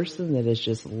average person that has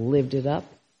just lived it up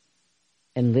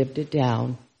and lived it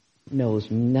down knows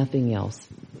nothing else.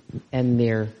 And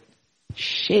they're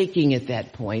shaking at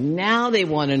that point. Now they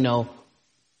want to know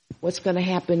what's going to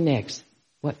happen next.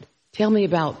 Tell me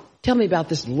about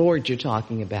this Lord you're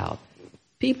talking about.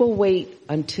 People wait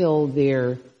until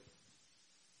they're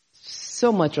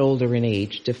so much older in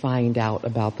age to find out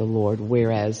about the Lord,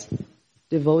 whereas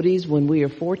devotees, when we are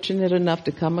fortunate enough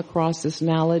to come across this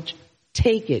knowledge,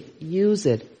 take it, use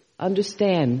it,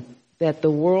 understand that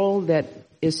the world that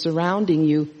is surrounding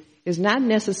you is not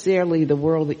necessarily the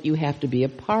world that you have to be a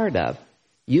part of.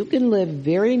 You can live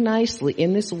very nicely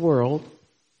in this world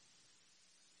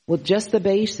with just the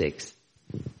basics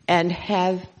and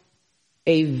have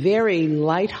a very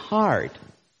light heart,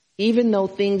 even though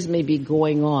things may be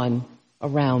going on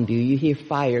around you. You hear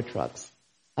fire trucks,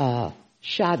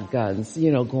 shotguns,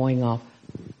 going off.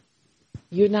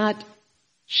 You're not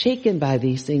shaken by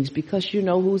these things because you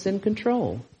know who's in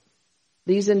control.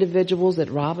 These individuals that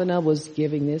Ravana was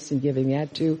giving this and giving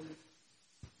that to,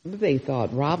 they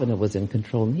thought Ravana was in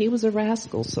control, and he was a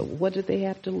rascal. So what did they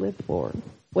have to live for?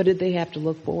 What did they have to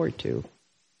look forward to?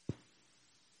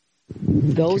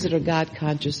 Those that are God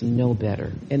conscious know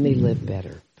better, and they live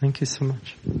better. Thank you so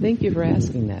much. Thank you for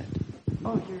asking that.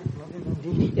 Oh, you're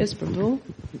Yes, Prabhu?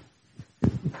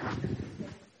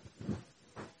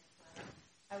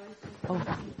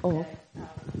 Oh.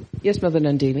 Yes, Mother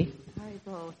Nandini.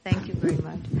 Thank you very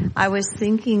much. I was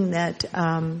thinking that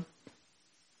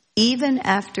even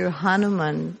after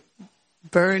Hanuman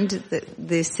burned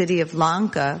the city of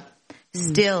Lanka,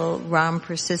 still Ram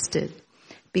persisted,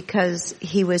 because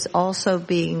he was also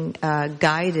being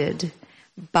guided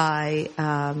by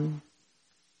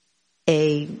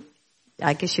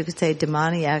I guess you could say,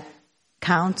 demoniac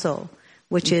council,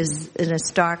 which is in a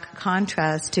stark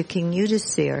contrast to King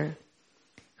Yudhisthira,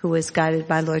 who was guided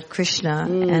by Lord Krishna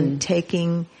and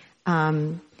taking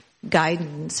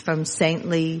guidance from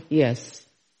saintly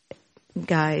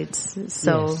guides.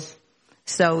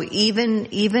 So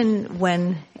even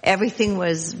when everything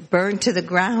was burned to the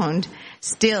ground,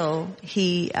 still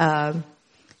he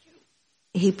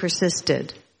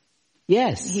persisted.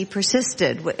 Yes, he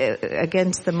persisted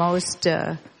against the most.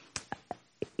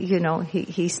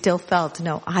 He still felt,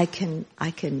 no, I can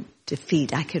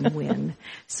defeat, I can win.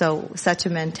 So such a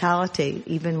mentality,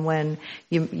 even when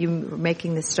you're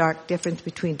making the stark difference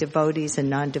between devotees and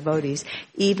non-devotees,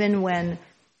 even when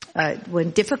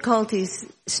difficulties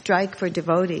strike for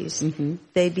devotees,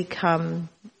 they become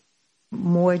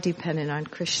more dependent on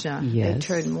Krishna. Yes. They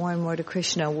turn more and more to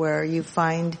Krishna, where you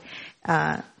find,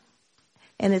 and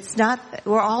it's not,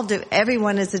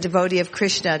 everyone is a devotee of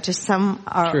Krishna, just some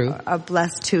are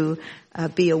blessed to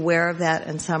be aware of that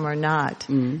and some are not.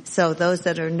 So those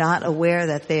that are not aware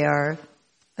that they are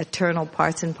eternal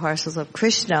parts and parcels of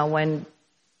Krishna, when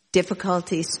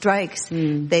difficulty strikes,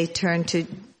 they turn to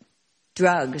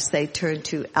drugs, they turn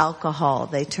to alcohol,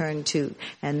 they turn to,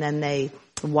 and then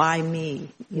why me?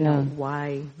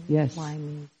 Why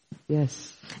me?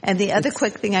 Yes. And the other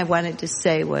quick thing I wanted to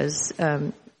say was,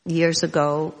 years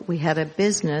ago, we had a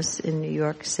business in New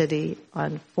York City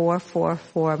on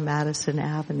 444 Madison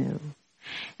Avenue.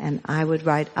 And I would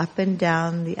ride up and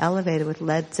down the elevator with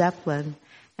Led Zeppelin,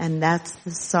 And that's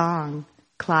the song,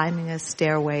 Climbing a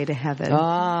Stairway to Heaven.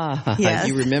 Ah, yes.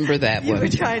 You remember that one. You were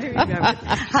trying to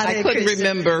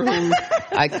remember.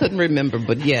 I couldn't remember,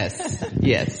 but yes.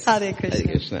 Hare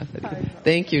Krishna.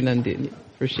 Thank you, Nandini,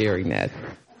 for sharing that.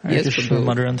 Hare Krishna,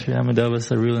 Mother Antaryami, that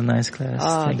was a really nice class.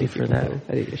 Thank you for that.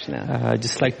 Hare Krishna. I'd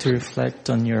just like to reflect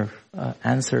on your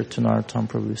answer to Narottam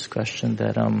Prabhu's question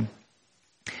that,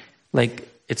 like,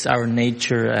 it's our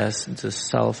nature as the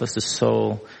self, as the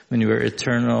soul. When we are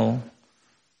eternal,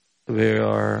 we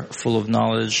are full of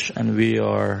knowledge and we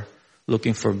are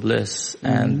looking for bliss. Mm-hmm.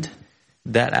 And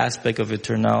that aspect of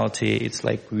eternality, it's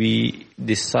like we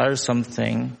desire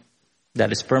something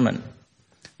that is permanent.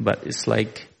 But it's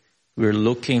like we're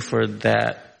looking for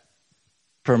that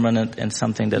permanent in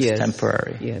something that's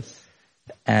temporary. Yes.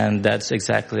 And that's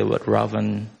exactly what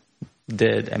Ravan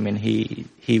did. I mean,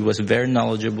 he was very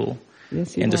knowledgeable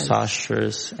in the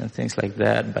sastras and things like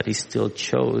that, but he still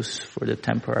chose for the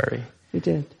temporary. He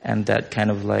did. And that kind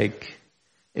of like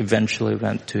eventually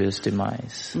went to his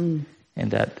demise in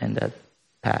that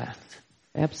path.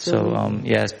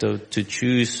 Absolutely. So, to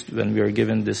choose when we are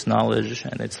given this knowledge,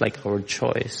 and it's like our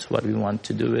choice what we want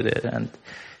to do with it, and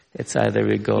it's either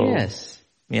we go,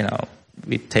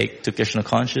 we take to Krishna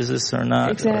consciousness or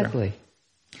not. Exactly.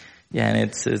 And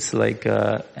it's like,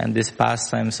 and these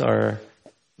pastimes are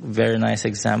very nice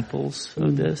examples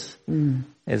of this.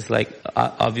 It's like,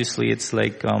 obviously it's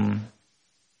like,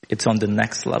 it's on the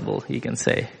next level, you can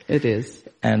say. It is.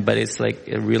 But it's like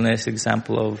a real nice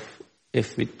example of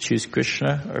if we choose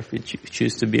Krishna or if we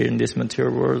choose to be in this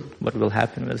material world, what will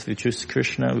happen is if we choose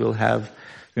Krishna,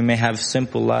 we may have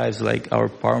simple lives like our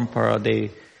parampara,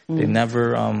 they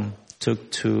never,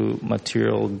 took to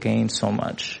material gain so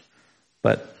much,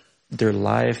 but their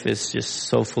life is just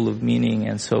so full of meaning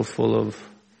and so full of,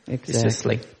 it's just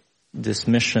like this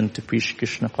mission to preach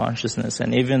Krishna consciousness.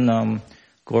 And even,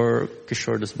 Gaur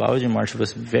Kishore Das Babaji Maharaj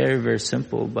was very, very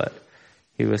simple, but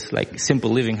he was like simple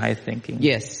living, high thinking.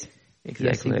 Yes.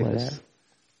 Exactly like that.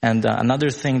 And another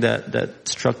thing that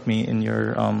struck me in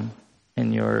your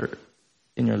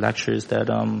lecture is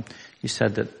that you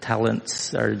said that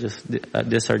talents are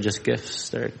just gifts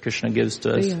that Krishna gives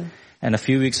to us. Yeah. And a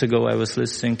few weeks ago, I was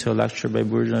listening to a lecture by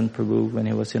Burjan Prabhu when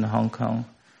he was in Hong Kong,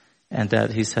 and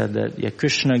that he said that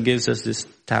Krishna gives us these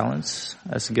talents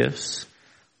as gifts,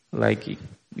 like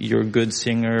you're a good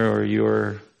singer or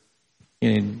you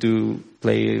do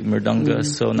play mridanga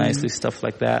so nicely, stuff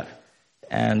like that.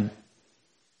 And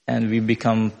we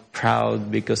become proud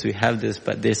because we have this,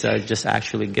 but these are just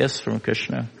actually gifts from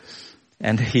Krishna.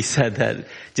 And he said that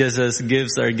just as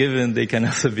gifts are given, they can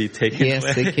also be taken away.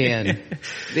 Yes, they can.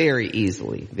 Very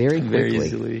easily. Very quickly. Very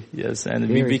easily, yes. And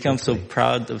we become so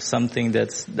proud of something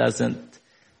that doesn't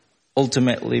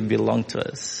ultimately belong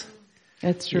to us.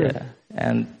 That's true. Yeah.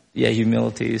 And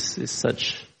humility is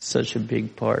such a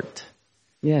big part.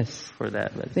 Yes. For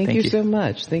that. Thank you so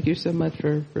much. Thank you so much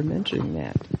for mentioning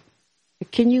that.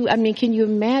 Can you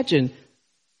imagine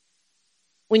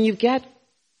when you've got,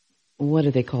 what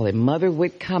do they call it, mother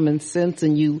with common sense,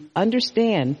 and you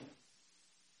understand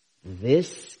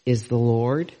this is the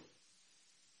Lord,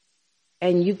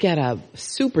 and you get a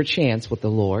super chance with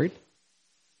the Lord,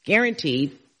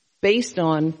 guaranteed, based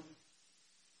on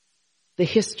the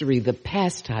history, the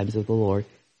pastimes of the Lord,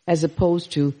 as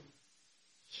opposed to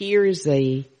here's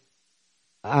a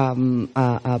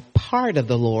part of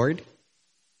the Lord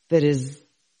that is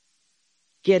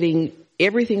getting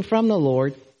everything from the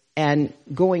Lord and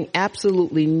going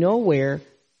absolutely nowhere.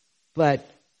 But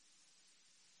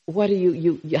how do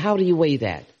you weigh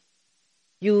that?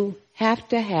 You have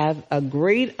to have a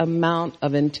great amount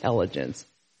of intelligence.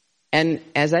 And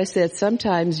as I said,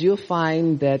 sometimes you'll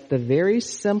find that the very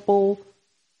simple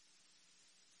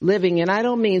living, and I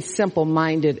don't mean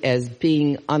simple-minded as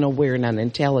being unaware and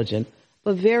unintelligent,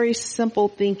 but very simple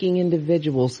thinking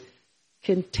individuals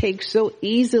can take so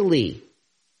easily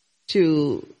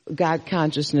to God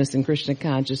consciousness and Krishna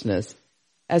consciousness,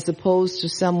 as opposed to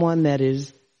someone that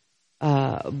is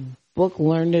book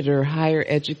learned or higher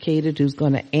educated who's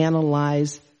going to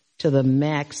analyze to the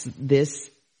max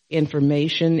this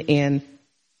information. And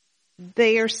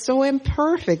they are so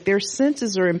imperfect. Their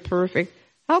senses are imperfect.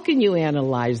 How can you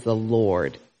analyze the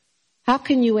Lord? How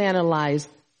can you analyze?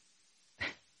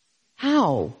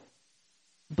 How?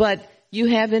 But you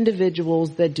have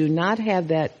individuals that do not have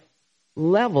that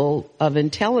level of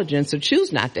intelligence or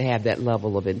choose not to have that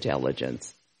level of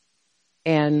intelligence.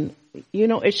 And,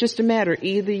 it's just a matter.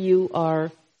 Either you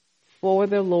are for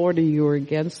the Lord or you are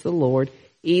against the Lord.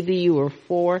 Either you are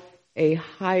for a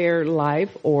higher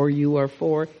life or you are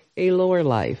for a lower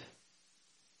life.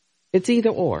 It's either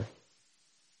or.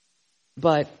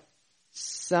 But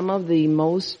some of the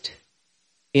most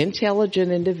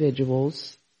intelligent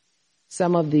individuals,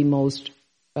 some of the most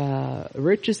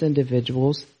richest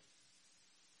individuals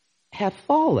have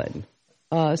fallen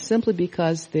simply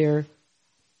because their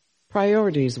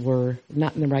priorities were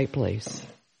not in the right place.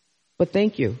 But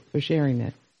thank you for sharing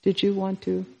that. Did you want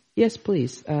to? Yes,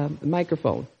 please.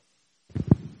 Microphone.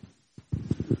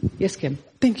 Yes, Kim.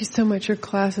 Thank you so much. Your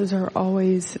classes are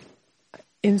always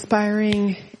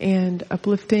inspiring and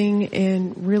uplifting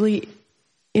and really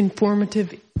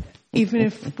informative, even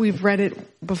if we've read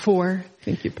it before.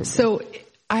 Thank you, Professor. So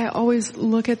I always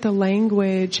look at the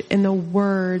language and the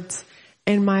words,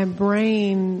 and my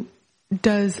brain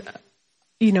does,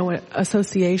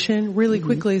 association really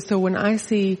quickly. So when I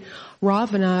see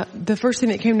Ravana, the first thing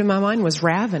that came to my mind was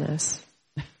ravenous.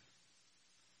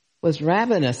 Was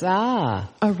ravenous, A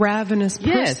ravenous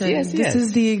person. Yes. This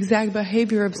is the exact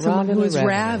behavior of someone who is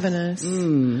ravenous.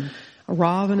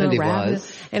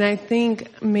 Ravenous. And I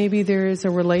think maybe there is a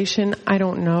relation, I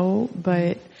don't know,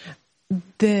 but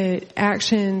the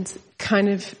actions kind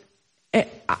of,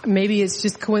 maybe it's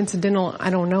just coincidental, I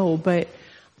don't know, but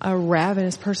a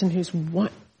ravenous person who's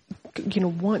wants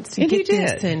to get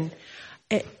this, and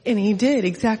he did,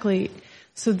 exactly.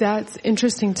 So that's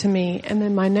interesting to me. And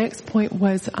then my next point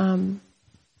was,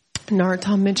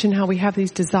 Narottam mentioned how we have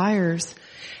these desires.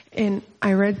 And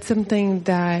I read something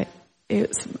that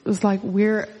it was like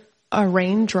we're a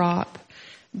raindrop,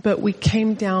 but we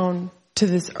came down to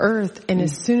this earth, and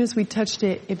as soon as we touched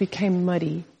it, it became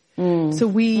muddy. So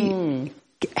we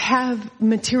have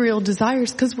material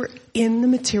desires because we're in the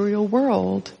material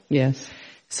world. Yes.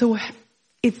 So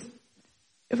it's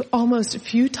almost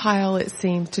futile, it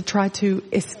seems, to try to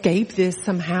escape this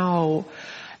somehow.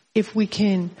 If we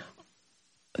can,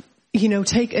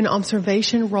 take an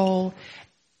observation role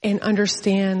and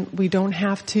understand we don't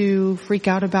have to freak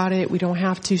out about it. We don't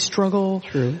have to struggle,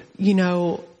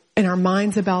 in our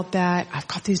minds about that. I've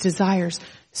got these desires.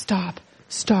 Stop,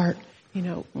 start,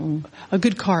 a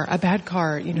good car, a bad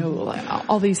car,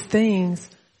 all these things.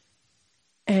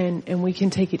 And we can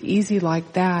take it easy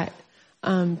like that.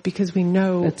 Because we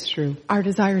know that's true. Our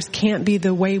desires can't be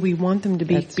the way we want them to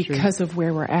be because of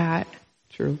where we're at.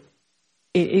 True.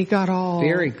 It got all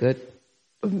very good.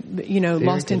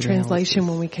 Lost in translation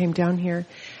when we came down here.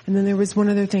 And then there was one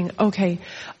other thing. Okay,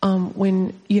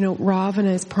 when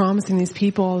Ravana is promising these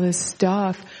people all this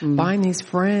stuff, buying these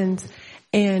friends,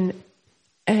 and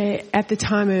at the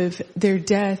time of their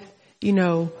death,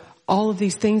 all of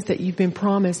these things that you've been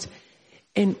promised.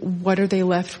 And what are they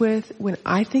left with? When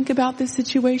I think about this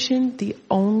situation, the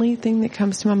only thing that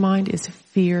comes to my mind is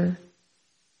fear.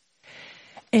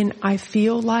 And I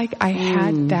feel like I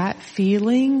had that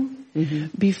feeling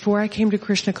before I came to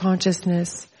Krishna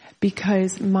consciousness,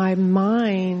 because my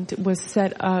mind was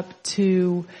set up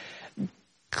to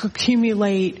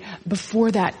accumulate before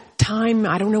that time.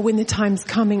 I don't know when the time's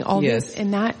coming, all this.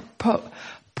 And that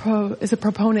is a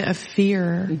proponent of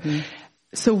fear.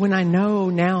 So when I know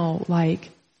now, like,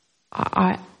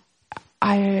 I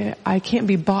can't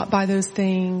be bought by those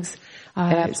things,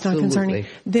 it's not concerning,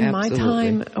 then my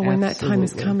time, when that time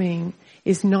is coming,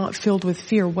 is not filled with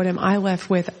fear. What am I left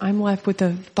with? I'm left with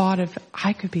the thought of,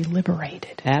 I could be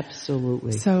liberated.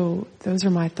 Absolutely. So those are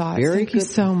my thoughts. Thank you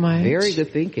so much. Very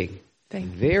good thinking. Thank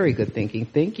you. Very good thinking.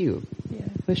 Thank you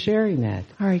for sharing that.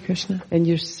 Hare Krishna. And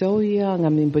you're so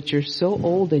young, but you're so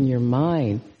old in your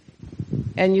mind.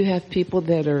 And you have people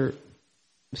that are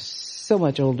so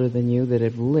much older than you that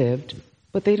have lived,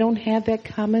 but they don't have that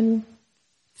common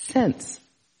sense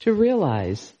to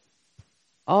realize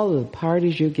all of the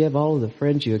parties you give, all of the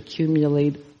friends you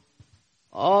accumulate,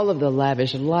 all of the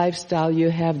lavish lifestyle you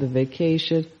have, the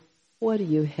vacation. What do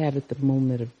you have at the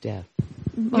moment of death?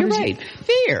 You're right.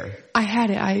 Fear. I had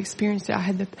it. I experienced it. I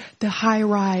had the high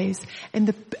rise and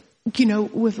the,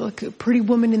 with like a pretty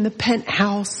woman in the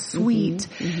penthouse suite,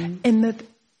 and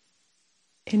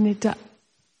it's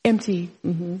empty.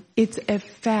 It's a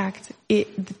fact.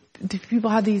 The people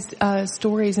have these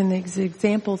stories and these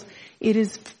examples. It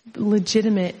is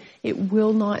legitimate. It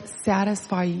will not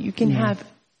satisfy you. You can have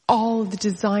all of the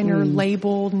designer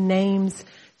labeled names,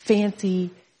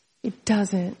 fancy. It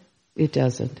doesn't. It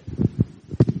doesn't.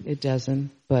 It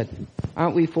doesn't. But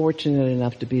aren't we fortunate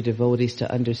enough to be devotees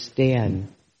to understand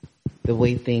the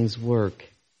way things work,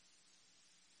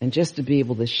 and just to be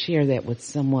able to share that with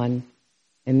someone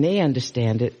and they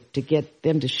understand it, to get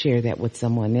them to share that with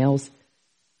someone else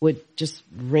would just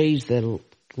raise the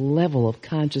level of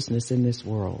consciousness in this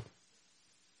world.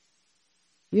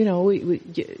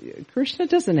 Krishna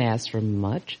doesn't ask for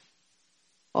much.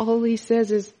 All he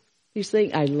says is, he's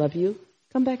saying, I love you,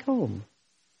 come back home.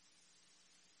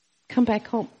 Come back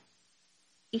home.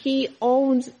 He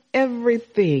owns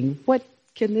everything. What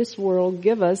can this world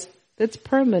give us that's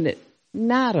permanent?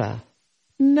 Nada.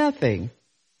 Nothing.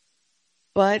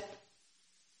 But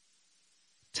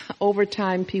over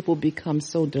time, people become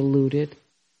so deluded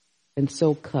and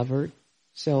so covered.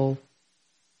 So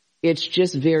it's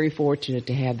just very fortunate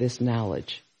to have this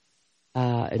knowledge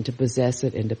and to possess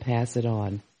it and to pass it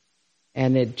on.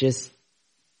 And it just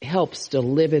helps to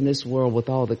live in this world with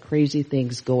all the crazy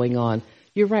things going on.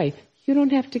 You're right. You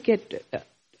don't have to get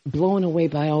blown away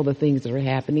by all the things that are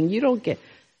happening. You don't get,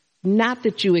 not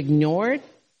that you ignore it,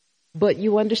 but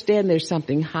you understand there's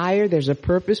something higher. There's a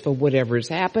purpose for whatever is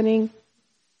happening.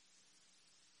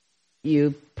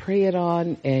 You pray it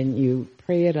on and you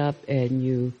pray it up and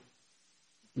you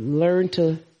learn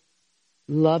to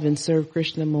love and serve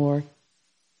Krishna more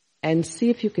and see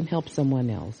if you can help someone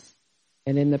else.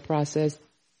 And in the process,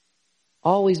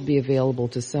 always be available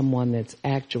to someone that's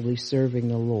actually serving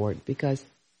the Lord, because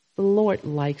the Lord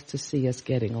likes to see us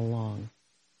getting along.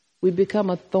 We become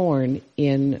a thorn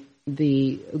in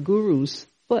the guru's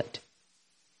foot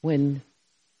when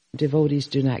devotees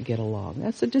do not get along.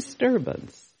 That's a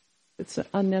disturbance. It's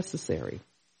unnecessary.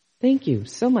 Thank you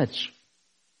so much.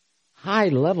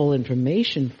 High-level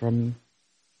information from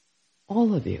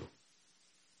all of you.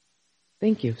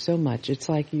 Thank you so much. It's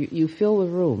like you fill the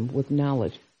room with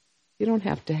knowledge. You don't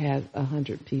have to have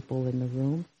 100 people in the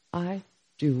room. I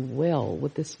do well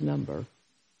with this number.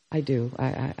 I do.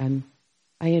 I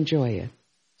enjoy it.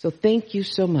 So thank you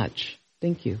so much.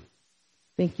 Thank you.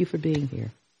 Thank you for being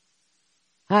here.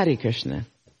 Hare Krishna.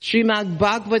 Srimad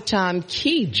Bhagavatam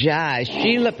ki jai.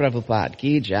 Srila Prabhupada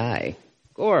ki jai.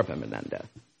 Gaura Premananda.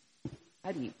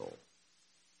 Hare Bol.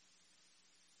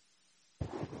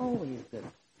 Always good.